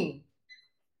 dang,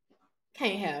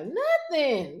 can't have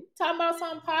nothing. Talking about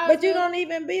something positive, but you don't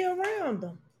even be around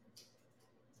them.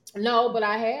 No, but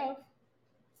I have.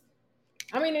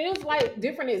 I mean, it was like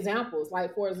different examples.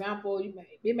 Like, for example,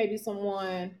 it may be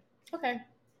someone. Okay,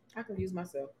 I can use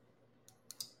myself,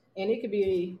 and it could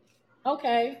be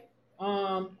okay.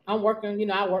 I'm working,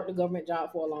 I worked a government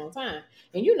job for a long time.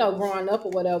 And growing up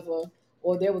or whatever,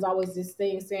 or there was always this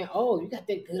thing saying, oh, you got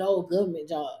that good old government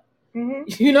job.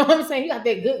 Mm-hmm. You know what I'm saying? You got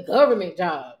that good government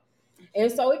job.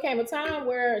 And so it came a time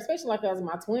where, especially like I was in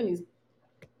my 20s,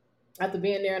 after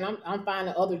being there and I'm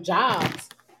finding other jobs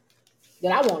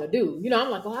that I want to do.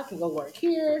 I'm like, oh, I can go work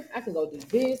here, I can go do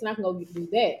this, and I can go do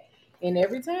that. And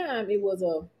every time it was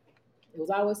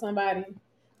always somebody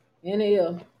in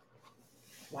there.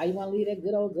 Why you want to leave that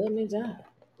good old government job?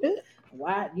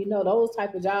 Why, those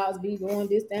type of jobs be doing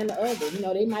this, that, and the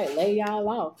other. They might lay y'all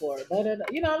off for it.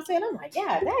 You know what I'm saying? I'm like,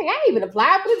 yeah, dang, I ain't even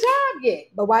applied for the job yet.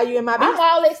 But why you in my business?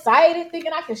 I'm all excited,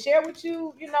 thinking I can share with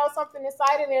you, something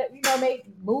exciting that, may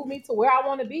move me to where I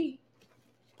want to be.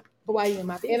 But why you in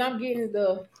my business? And I'm getting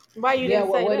the why you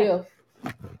didn't say what that?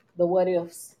 If? The what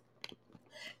ifs.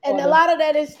 And a lot of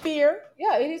that is fear.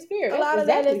 Yeah, it is fear. A lot of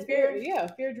that is fear. Yeah,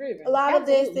 fear driven. A lot of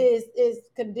this is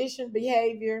conditioned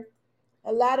behavior.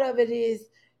 A lot of it is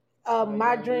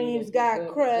my dreams got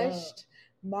crushed.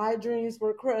 My dreams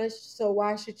were crushed, so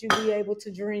why should you be able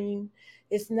to dream?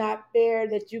 It's not fair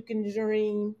that you can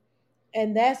dream.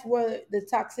 And that's where the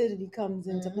toxicity comes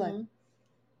into play.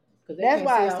 Because they That's can't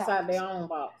why see it's outside toxic. their own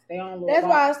box, their own little That's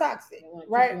box. why it's toxic, They want to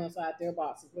keep right? you inside their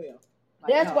box as well.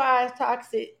 Like, That's no. why it's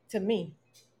toxic to me.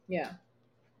 Yeah.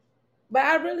 But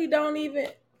I really don't even.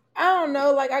 I don't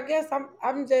know. Like I guess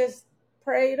I'm just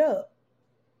prayed up.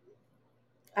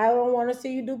 I don't want to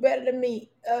see you do better than me.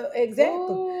 Exactly.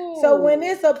 Ooh. So when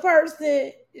it's a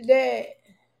person that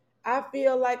I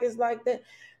feel like it's like that,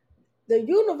 the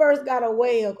universe got a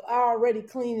way of already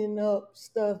cleaning up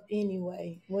stuff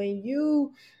anyway. When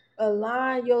you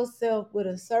align yourself with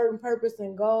a certain purpose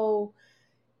and goal,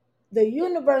 the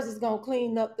universe is gonna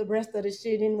clean up the rest of the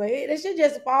shit anyway. It should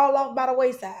just fall off by the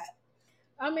wayside.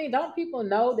 I mean, don't people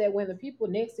know that when the people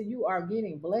next to you are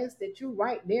getting blessed, that you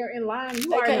right there in line,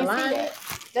 you are in line?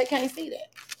 They can't see that.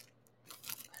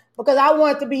 Because I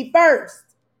want to be first.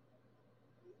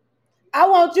 I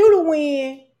want you to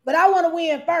win, but I want to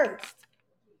win first.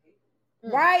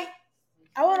 Right?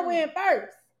 I want to win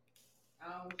first.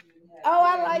 Oh,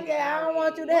 I like it. I don't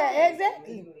want you to have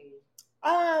exactly.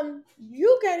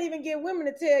 You can't even get women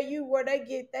to tell you where they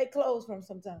get their clothes from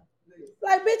sometimes.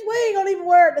 Like, bitch, we ain't gonna even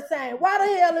wear it the same. Why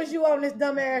the hell is you on this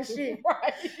dumb ass shit?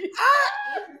 Right.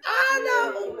 I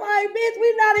know, like, bitch,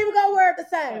 we not even gonna wear it the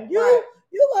same.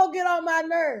 You gonna get on my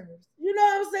nerves. You know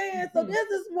what I'm saying? So this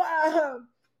is why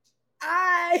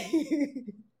I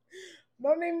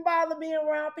don't even bother being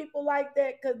around people like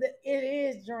that because it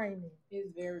is draining. It's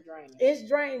very draining. It's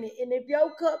draining. And if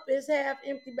your cup is half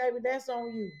empty, baby, that's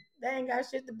on you. That ain't got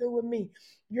shit to do with me.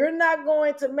 You're not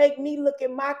going to make me look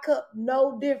at my cup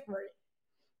no different.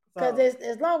 Because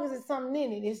as long as it's something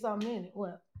in it, it's something in it.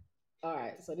 What? All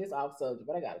right, so this off subject,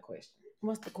 but I got a question.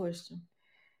 What's the question?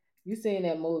 You seen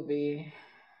that movie?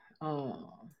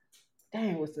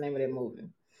 Dang, what's the name of that movie?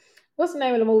 What's the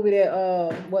name of the movie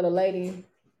that what a lady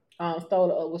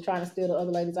was trying to steal the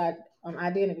other lady's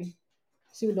identity?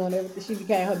 She was doing everything. She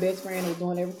became her best friend. Was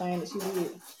doing everything that she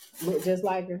did. Looked just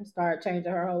like her. Started changing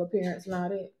her whole appearance and all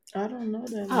that. I don't know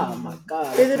that. Oh my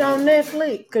God! Is it on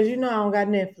Netflix? Because you know I don't got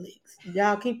Netflix.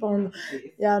 Y'all keep on.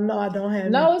 Y'all know I don't have.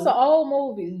 No, Netflix. It's an old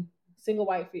movie. Single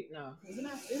white feet. No, is it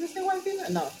not? Is it single white female?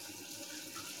 No.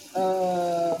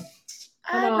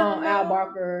 Come on, Al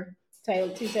Barker,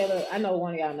 Taylor. I know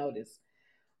one of y'all know this.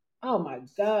 Oh my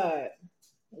God.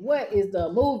 What is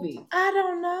the movie? I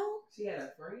don't know. She had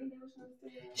a friend.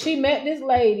 She met this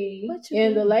lady,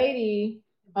 and the lady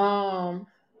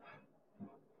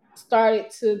started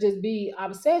to just be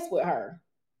obsessed with her.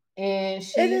 And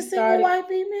she is it single white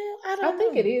female? I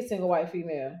think it is single white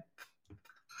female.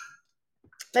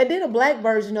 They did a black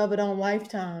version of it on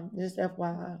Lifetime, just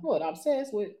FYI. What,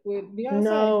 obsessed with Beyonce?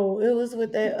 No, it was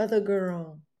with that other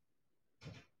girl.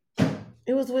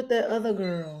 It was with that other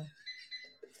girl.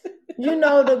 You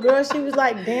know the girl, she was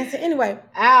like dancing. Anyway,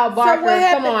 Al Barker,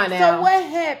 come on now. So what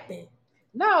happened?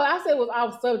 No, I said it was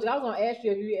off subject. I was gonna ask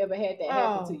you if you ever had that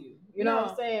happen to you. You know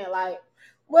what I'm saying? Like,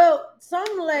 well,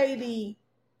 some lady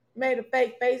made a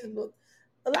fake Facebook.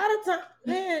 A lot of times,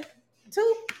 man,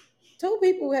 two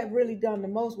people have really done the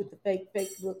most with the fake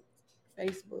Facebook.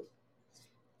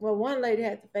 Well, one lady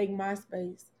had the fake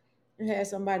MySpace and had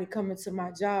somebody come into my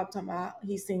job talking about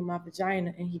he seen my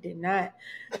vagina and he did not.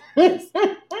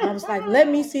 I was like, let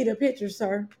me see the picture,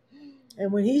 sir.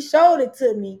 And when he showed it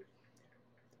to me,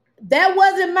 that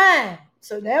wasn't mine.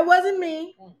 So that wasn't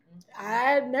me.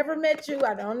 I never met you.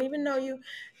 I don't even know you.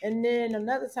 And then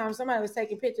another time, somebody was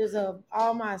taking pictures of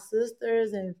all my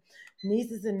sisters and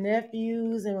nieces and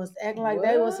nephews and was acting like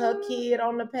they was her kid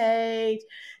on the page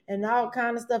and all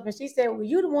kind of stuff. And she said, well,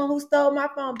 you the one who stole my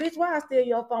phone. Bitch, why I steal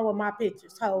your phone with my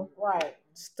pictures, ho? Right.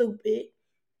 Stupid.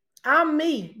 I'm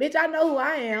me. Bitch, I know who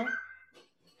I am.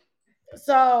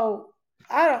 So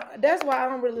that's why I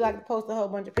don't really like to post a whole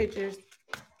bunch of pictures.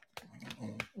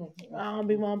 I don't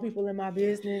be wanting people in my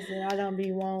business, and I don't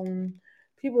be wanting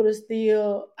people to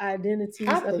steal identities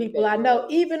of people I know,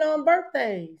 even on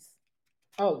birthdays.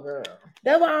 Oh, girl.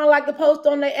 That's why I don't like to post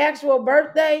on their actual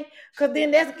birthday, because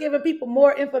then that's giving people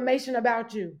more information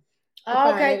about you.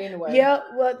 Okay. Anyway. Yeah,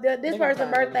 well, this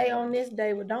person's birthday on this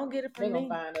day. Well, don't get it from me. They're going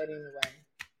to find that anyway.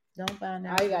 Don't find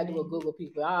that. All you got to do is Google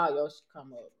people. Your shit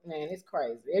come up. Man, it's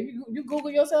crazy. If you Google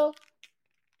yourself,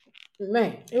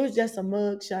 man. It was just some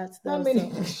mug shots, though. How many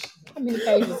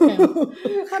pages come up?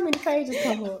 How many pages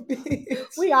come up?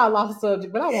 We all off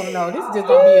subject, but I want to know. This is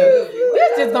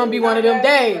just gonna be one of them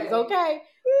days, okay?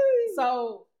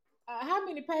 So, how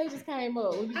many pages came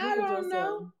up? I don't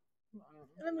know.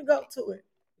 Let me go to it.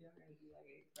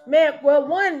 Man, well,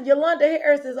 one, Yolanda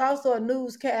Harris is also a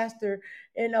newscaster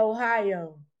in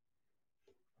Ohio.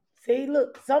 See,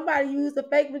 look, somebody used a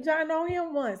fake vagina on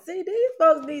him once. See, these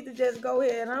folks need to just go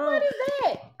ahead. What is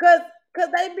that? Cause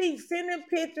they be sending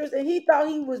pictures, and he thought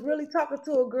he was really talking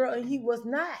to a girl, and he was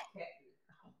not.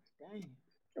 Damn.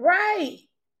 Right.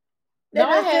 No,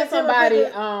 I They had sent him a somebody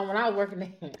picture. when I was working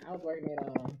at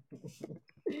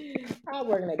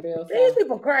Bell These South,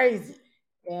 people crazy.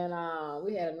 and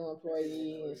we had a new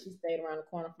employee, and she stayed around the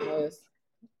corner from us.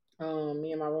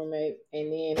 Me and my roommate,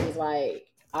 and then it was like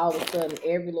all of a sudden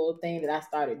every little thing that I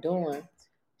started doing,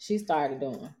 she started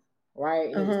doing.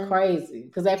 Right, and it was crazy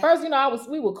because at first,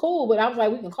 we were cool, but I was like,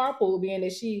 we can carpool, being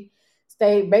that she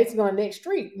stayed basically on the next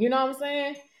street. You know what I'm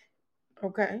saying?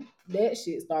 Okay. That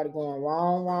shit started going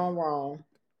wrong.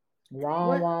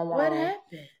 What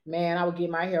happened? Man, I would get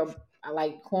my hair, I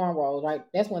like cornrows, right?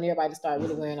 That's when everybody started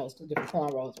really wearing those different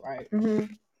cornrows, right? As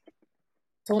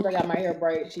soon as I got my hair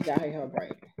braided, she got her hair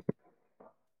braided.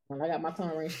 When I got my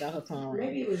tongue ring, she got her tongue ring.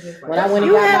 Maybe it was just like, when I went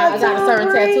and I got a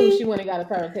certain tattoo, she went and got a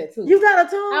certain tattoo. You got a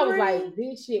tongue I was like,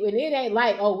 this shit, and it ain't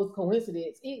like, oh, it was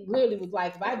coincidence. It literally was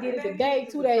like, if I did it the day,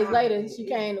 2 days later, she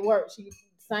came to work, she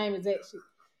same as that shit.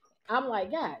 I'm like,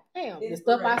 God damn, the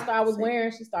stuff I was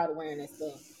wearing, she started wearing that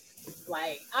stuff.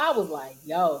 Like, I was like,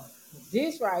 yo,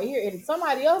 this right here, and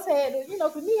somebody else had it,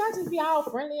 cause me, I just be all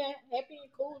friendly and happy and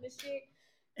cool and shit.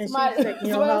 And somebody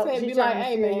else had to be like,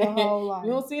 hey man,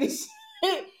 you don't see this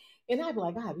shit. And I'd be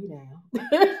like, God, be down.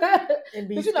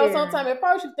 Because sometimes at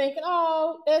first you're thinking,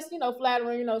 oh, that's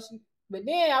flattering, but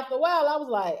then after a while I was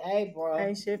like, hey, bro,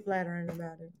 ain't shit flattering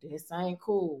about it. This ain't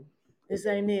cool. This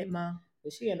ain't it, ma.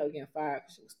 But she ended up getting fired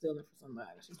because she was stealing from somebody.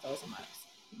 She stole somebody's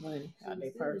money out of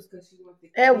their purse.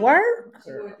 At work?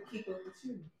 She wanted to keep up with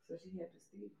you, so she had to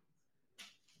steal.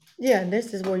 Yeah, and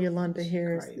this is where Yolanda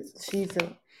Harris. She's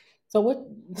a. So what?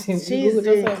 She's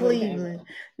in Cleveland.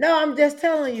 No, I'm just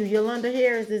telling you, Yolanda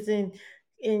Harris is in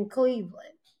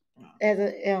Cleveland. As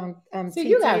a see,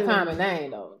 you got a common name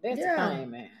though. That's the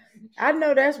thing, man. I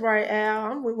know that's right,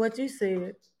 Al. I'm with what you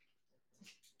said.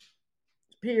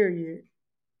 Period.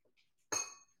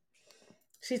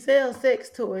 She sells sex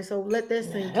toys, so let that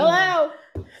sink Hello.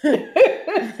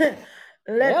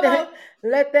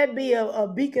 Let that be a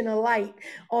beacon of light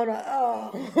on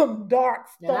a dark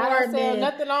star. I don't sell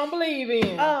nothing I don't believe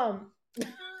in.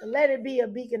 Let it be a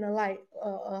beacon of light,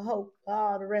 a hope.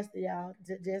 All the rest of y'all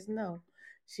just know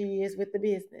she is with the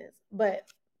business. But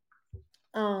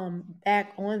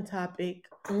back on topic,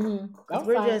 because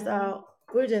we're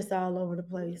just all over the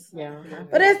place. Yeah,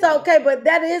 but it's okay. But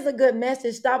that is a good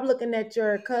message. Stop looking at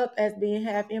your cup as being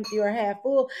half empty or half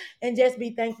full, and just be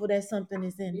thankful that something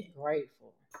is in it.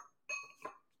 Grateful.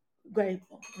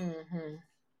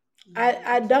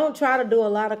 I don't try to do a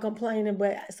lot of complaining,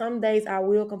 but some days I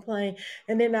will complain,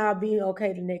 and then I'll be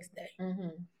okay the next day.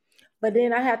 But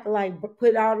then I have to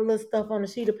put all the little stuff on a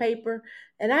sheet of paper,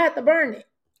 and I have to burn it.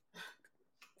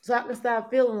 So I can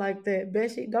stop feeling like that.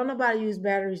 Bessie, don't nobody use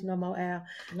batteries no more, Al.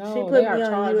 No, she put me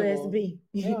on USB.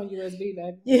 They're on USB,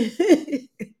 baby.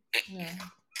 Yeah.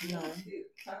 No.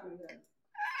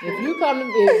 If you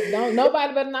come,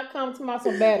 nobody better not come to my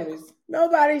some batteries.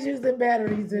 Nobody's using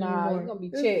batteries anymore. Nah, you're gonna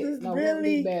be checked. It's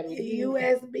really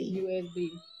USB. USB.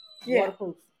 Yeah.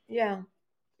 Waterproof. Yeah.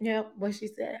 Yeah. What she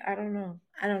said, I don't know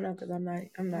because I'm not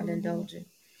indulging.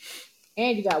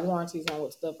 And you got warranties on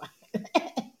what stuff.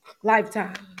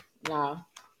 Lifetime. Nah,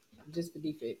 just for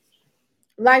defects.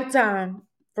 Lifetime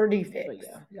for defects. But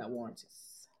yeah, you got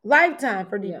warranties. Lifetime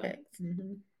for defects. Yeah.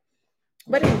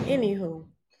 But anywho,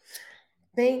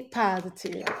 think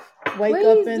positive. Wake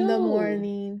up in the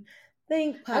morning.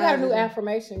 Think positive. I got a new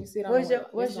affirmation. You see it on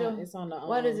it's on the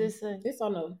what does it say? It's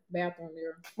on the bathroom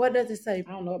mirror. What does it say?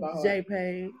 I don't know about J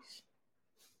Page.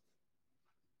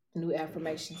 New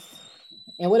affirmation.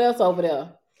 And what else over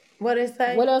there? What it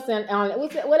say? What else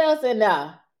what else in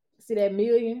there? See that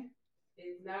million?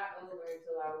 It's not over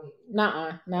until I win.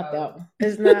 Nuh-uh, not that one.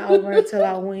 It's not over until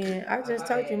I win. I just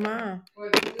told you mine. For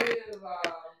the good of all.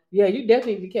 Yeah, you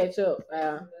definitely need to catch up.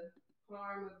 The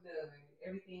harm of none.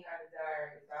 Everything I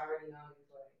desire is already on its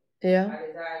way. Yeah. I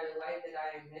desire the life that I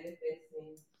am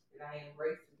manifesting, and I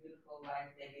embrace the beautiful life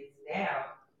that is now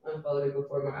unfolding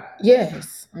before my eyes.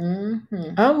 Yes.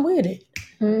 I'm with it.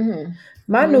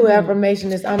 My new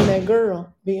affirmation is I'm that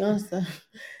girl, Beyonce.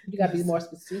 You gotta be more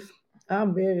specific.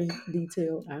 I'm very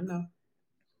detailed. I know.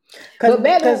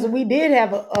 Because we did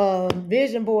have a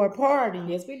vision board party.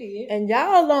 Yes, we did. And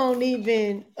y'all don't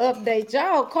even update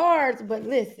y'all cards. But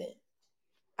listen,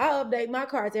 I update my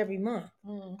cards every month.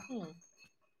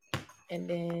 And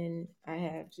then I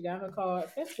have. She got her card.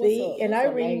 And I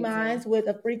read mine with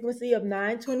a frequency of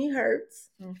 920 hertz.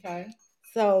 Okay.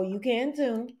 So you can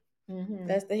too.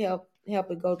 That's to help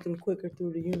help it go through quicker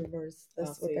through the universe.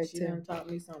 That's what they She tell. done taught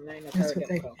me something. I ain't never That's heard what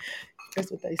that they. before.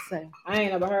 That's what they say. I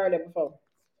ain't never heard that before.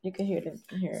 You can hear them.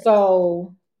 Hear it.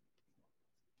 So,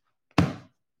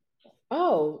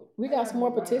 we got some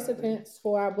more participants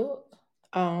for our book.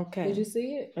 Oh, okay. Did you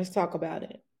see it? Let's talk about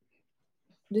it.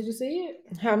 Did you see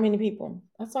it? How many people?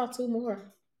 I saw 2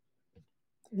 more.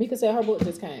 Mika said her book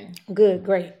just came. Good,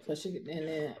 great. So she and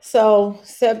then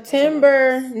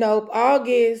September, nope,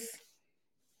 August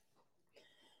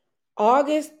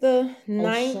the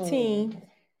 19th.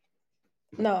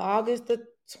 No, August the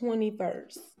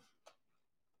 21st.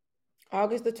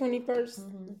 August the 21st.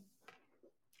 Mm-hmm.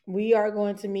 We are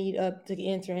going to meet up to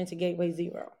enter into Gateway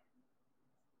 0.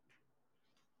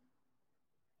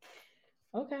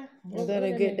 Okay. Is that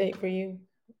a good date for you?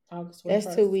 August 21st.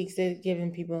 That's 2 weeks. That's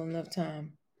giving people enough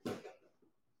time.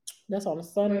 That's on a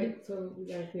Sunday.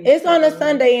 It's on a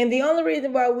Sunday, and the only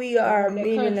reason why we are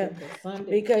meeting up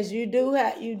because you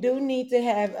do need to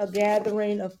have a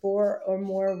gathering of 4 or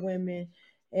more women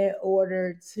in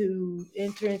order to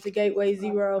enter into Gateway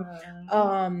 0.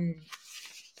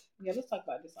 Yeah, let's talk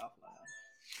about this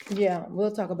offline. Yeah,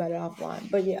 we'll talk about it offline.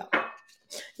 But yeah.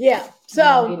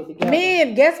 So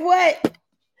men, guess what?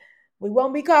 We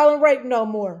won't be calling rape no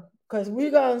more. Because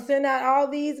we're going to send out all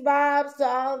these vibes to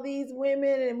all these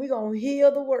women and we're going to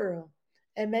heal the world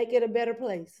and make it a better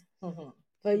place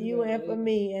for you and for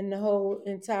me and the whole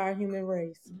entire human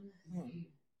race.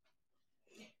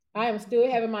 I am still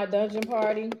having my dungeon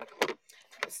party.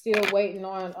 Still waiting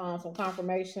on some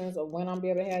confirmations of when I'm be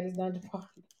able to have this dungeon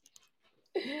party.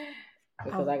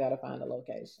 Because I got to find a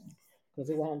location. Because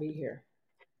it won't be here.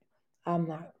 I'm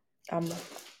not.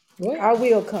 What? I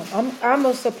will come. I'm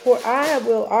a support. I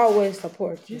will always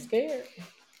support you. You scared?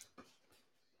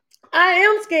 I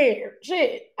am scared.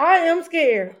 Shit. I am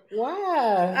scared.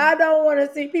 Why? I don't want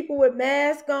to see people with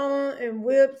masks on and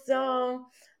whips on.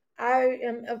 I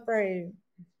am afraid.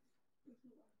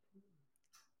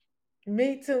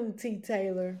 Me too, T.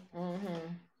 Taylor.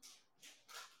 Mm-hmm.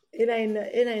 It ain't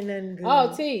nothing good.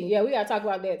 Oh, T. Yeah, we got to talk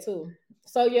about that too.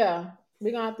 So, yeah.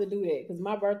 We're going to have to do that because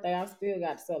my birthday, I still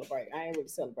got to celebrate. I ain't really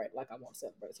celebrate like I want to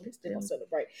celebrate. So we still going to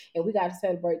celebrate. And we got to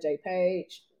celebrate J.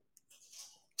 Page.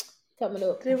 Coming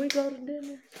up. Did we go to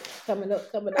dinner? Coming up.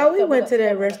 Oh, we went to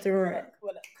that restaurant.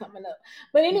 Coming up.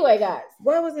 But anyway, guys.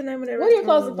 What was the name of that restaurant? What are your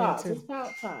closing thoughts? It's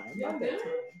about time.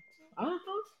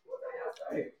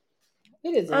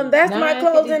 It is. That's my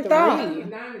closing thought.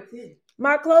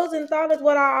 My closing thought is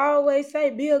what I always say: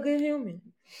 be a good human.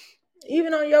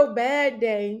 Even on your bad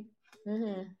day,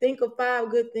 think of 5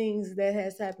 good things that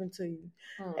has happened to you.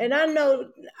 And I know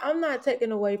I'm not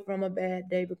taking away from a bad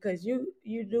day because you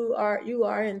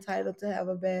are entitled to have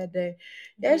a bad day.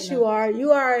 Yes, you are.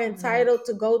 You are entitled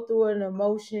to go through an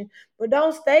emotion, but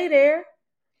don't stay there.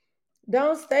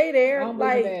 Don't stay there. I don't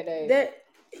like bad days. That.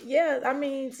 Yeah, I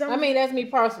mean, that's me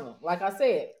personal. Like I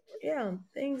said. Yeah,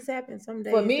 things happen some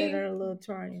days for me, that are a little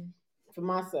trying. For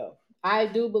myself, I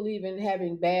do believe in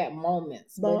having bad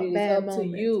moments, but it is up to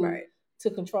you to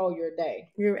control your day.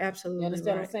 You're absolutely right. You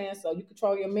understand what I'm saying? So you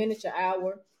control your minute, your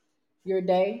hour, your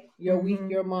day, your week,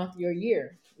 your month, your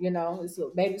year. You know, it's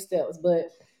baby steps,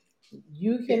 but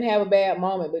you can have a bad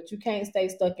moment, but you can't stay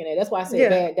stuck in it. That's why I say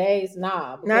bad days.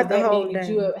 Nah, because not the that whole means day.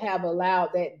 That you have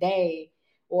allowed that day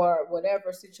or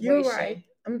whatever situation. You're right.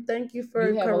 Thank you for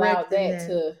you have allowed that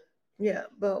to. Yeah,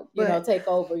 but take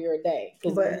over your day.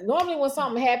 Because normally when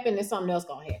something happens, then something else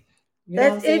gonna happen. You know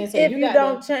what I'm saying? If you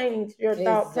don't change your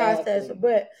thought process.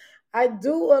 But I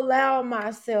do allow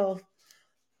myself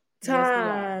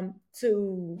time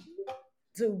to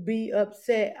be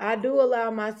upset. I do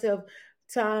allow myself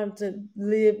time to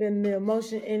live in the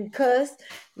emotion and cuss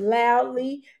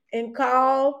loudly and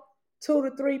call 2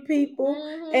 to 3 people,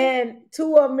 and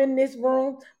 2 of them in this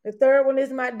room. The third one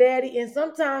is my daddy, and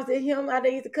sometimes it's him. I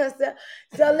need to cuss out.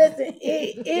 So listen,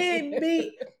 it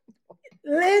be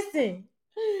listen.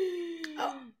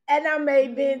 And I may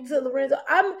vent to Lorenzo.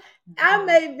 I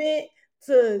may vent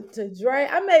to Dre.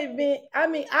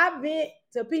 I vent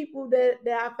to people that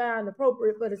I found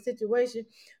appropriate for the situation.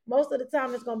 Most of the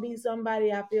time, it's gonna be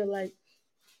somebody I feel like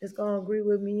it's gonna agree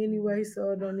with me anyway,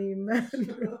 so it don't even matter.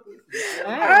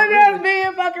 I'm just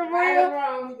being fucking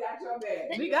real.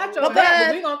 We got your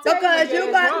back. We gonna tell because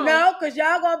you got no, because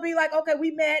y'all gonna be like, okay,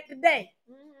 we mad today.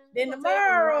 Then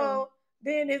tomorrow,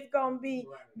 then it's gonna be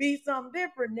something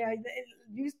different. Now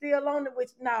you still on it, which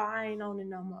no, I ain't on it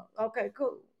no more. Okay,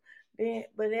 cool. Then,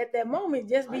 but at that moment,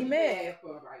 just be mad.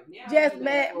 Just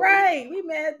mad, right? We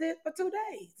mad this for 2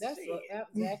 days. That's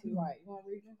exactly right. You want to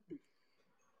read them?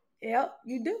 Yep,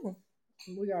 you do.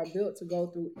 We are built to go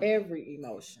through every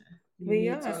emotion. You We need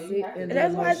are. to Oh, you sit have to in do the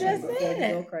That's what I emotion just before you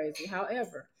said. go crazy.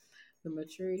 However, the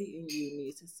maturity in you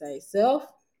needs to say self.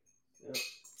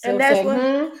 And that's say,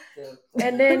 what-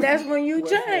 And then that's when you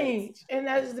What's change. And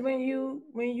that's when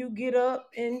you get up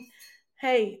and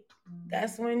hey,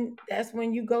 that's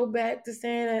when you go back to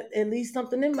saying at least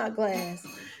something in my glass.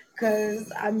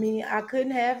 Cause I mean I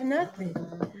couldn't have nothing.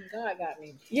 God got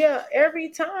me. Yeah, every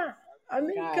time. I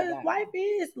mean, God cause got life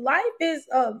is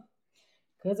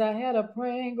Cause I had a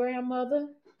praying grandmother.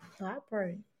 I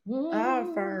pray. I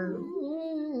Mm-hmm.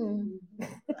 affirm.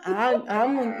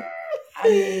 I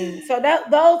mean, so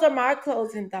those are my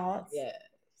closing thoughts. Yes.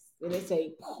 And they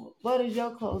say, What is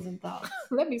your closing thoughts?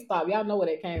 let me stop. Y'all know where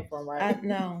that came from, right? I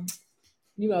know.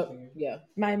 You know, yeah.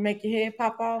 Might make your head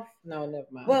pop off. No, never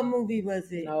mind. What movie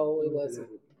was it? No, it wasn't.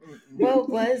 What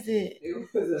was it? It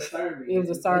was a sermon. It was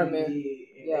a sermon.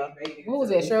 Yeah. What was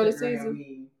that? Shirley Caesar?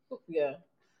 Yeah.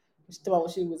 She thought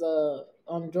when she was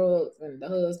on drugs and the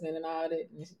husband and all that.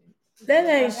 That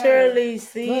ain't Shirley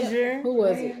Caesar. Who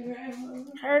was it?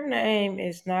 Her name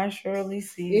is not Shirley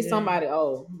Caesar. It's somebody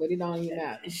old, but it don't even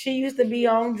matter. She used to be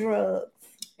on drugs.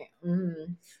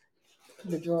 Mm-hmm.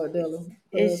 The drug dealer.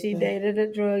 And she dated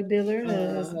a drug dealer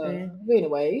husband. But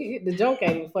anyway, the joke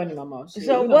ain't even funny no more. Shit,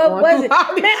 So what was it? Man,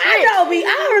 I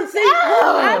don't see.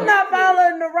 I'm not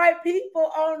following the right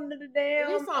people on the damn.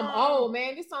 This something old,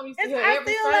 man. This something you used to hear I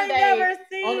every still Sunday ain't never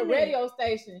seen on the it. radio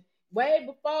station. Way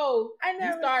before I you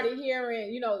never started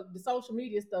hearing, the social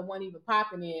media stuff wasn't even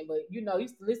popping in, but you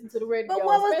used to listen to the radio, But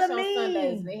what was the especially on Sundays,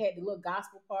 meme? and they had the little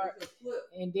gospel part,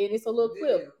 and then it's a little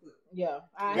clip. Yeah,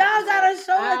 Y'all gotta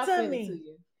show I'll it to send me. it to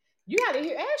you. You got to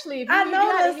hear. Actually, if you, I you know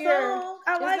got the to hear, song.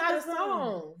 I it's like not the a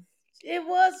song. It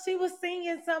was. She was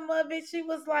singing some of it. She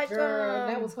was like, Girl,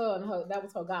 that was her. That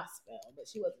was her gospel, but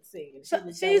she wasn't singing.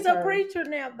 She's a preacher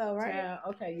now, though, right? Yeah.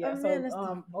 Okay. Yeah. A So,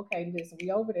 minister. okay. Listen, we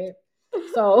over there.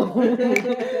 So,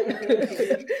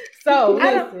 listen.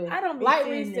 I don't be like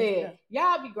seeing we this said, stuff.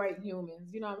 y'all be great humans.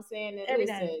 You know what I'm saying? And Every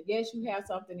listen, day. yes, you have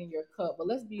something in your cup, but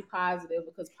let's be positive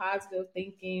because positive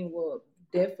thinking will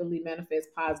definitely manifest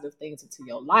positive things into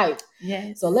your life.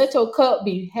 Yes. So let your cup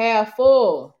be half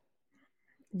full.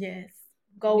 Yes.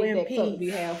 Go in peace. Cup be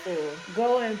half full.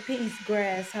 Go in peace,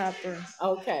 grasshopper.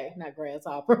 Okay, not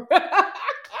grasshopper.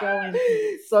 Go in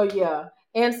peace. So yeah.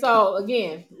 And so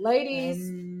again,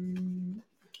 ladies,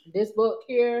 this book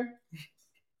here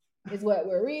is what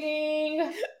we're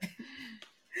reading.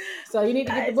 So you need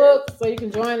to get the book so you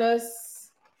can join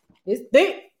us. It's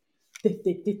thick.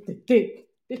 Thick.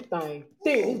 This thing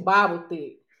thick. This Bible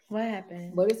thick. What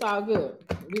happened? But it's all good.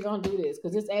 We're gonna do this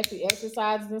because it's actually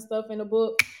exercises and stuff in the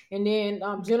book. And then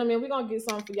gentlemen, we're gonna get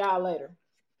something for y'all later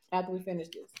after we finish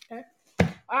this. Okay.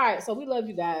 All right, so we love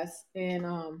you guys. And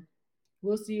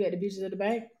we'll see you at the Beaches of the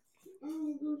Bank.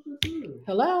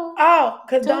 Hello. Oh,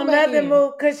 cause don't nothing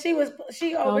move. Cause she over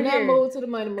don't here. Don't move to the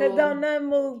money move. Cause don't nothing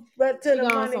move, but to the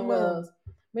money move. Else.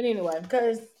 But anyway,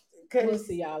 cause we'll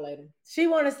see y'all later. She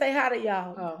want to say hi to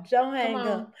y'all. Oh, don't hang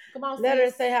up. Come on. Let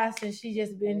her say hi since she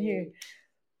just been here.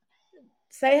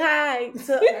 Say hi to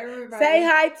say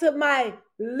hi to my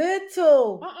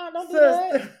little don't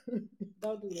sister. Do that.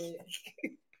 Don't do that.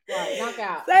 Right, knock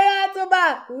out. Say hi to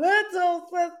my little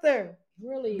sister.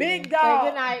 Really? Big dog.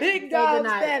 Good night. Big dog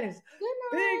status.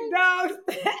 Good night. Big dog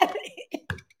status.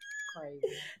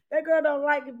 Crazy. That girl don't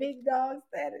like a big dog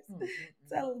status.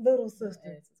 Tell little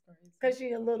sister. Because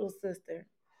she a little sister.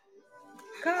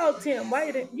 Call Tim. Why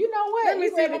you didn't? You know what? Let me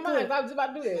see my mind. I was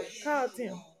about to do that. Call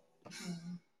Tim.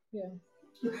 Yeah.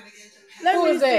 Who is that?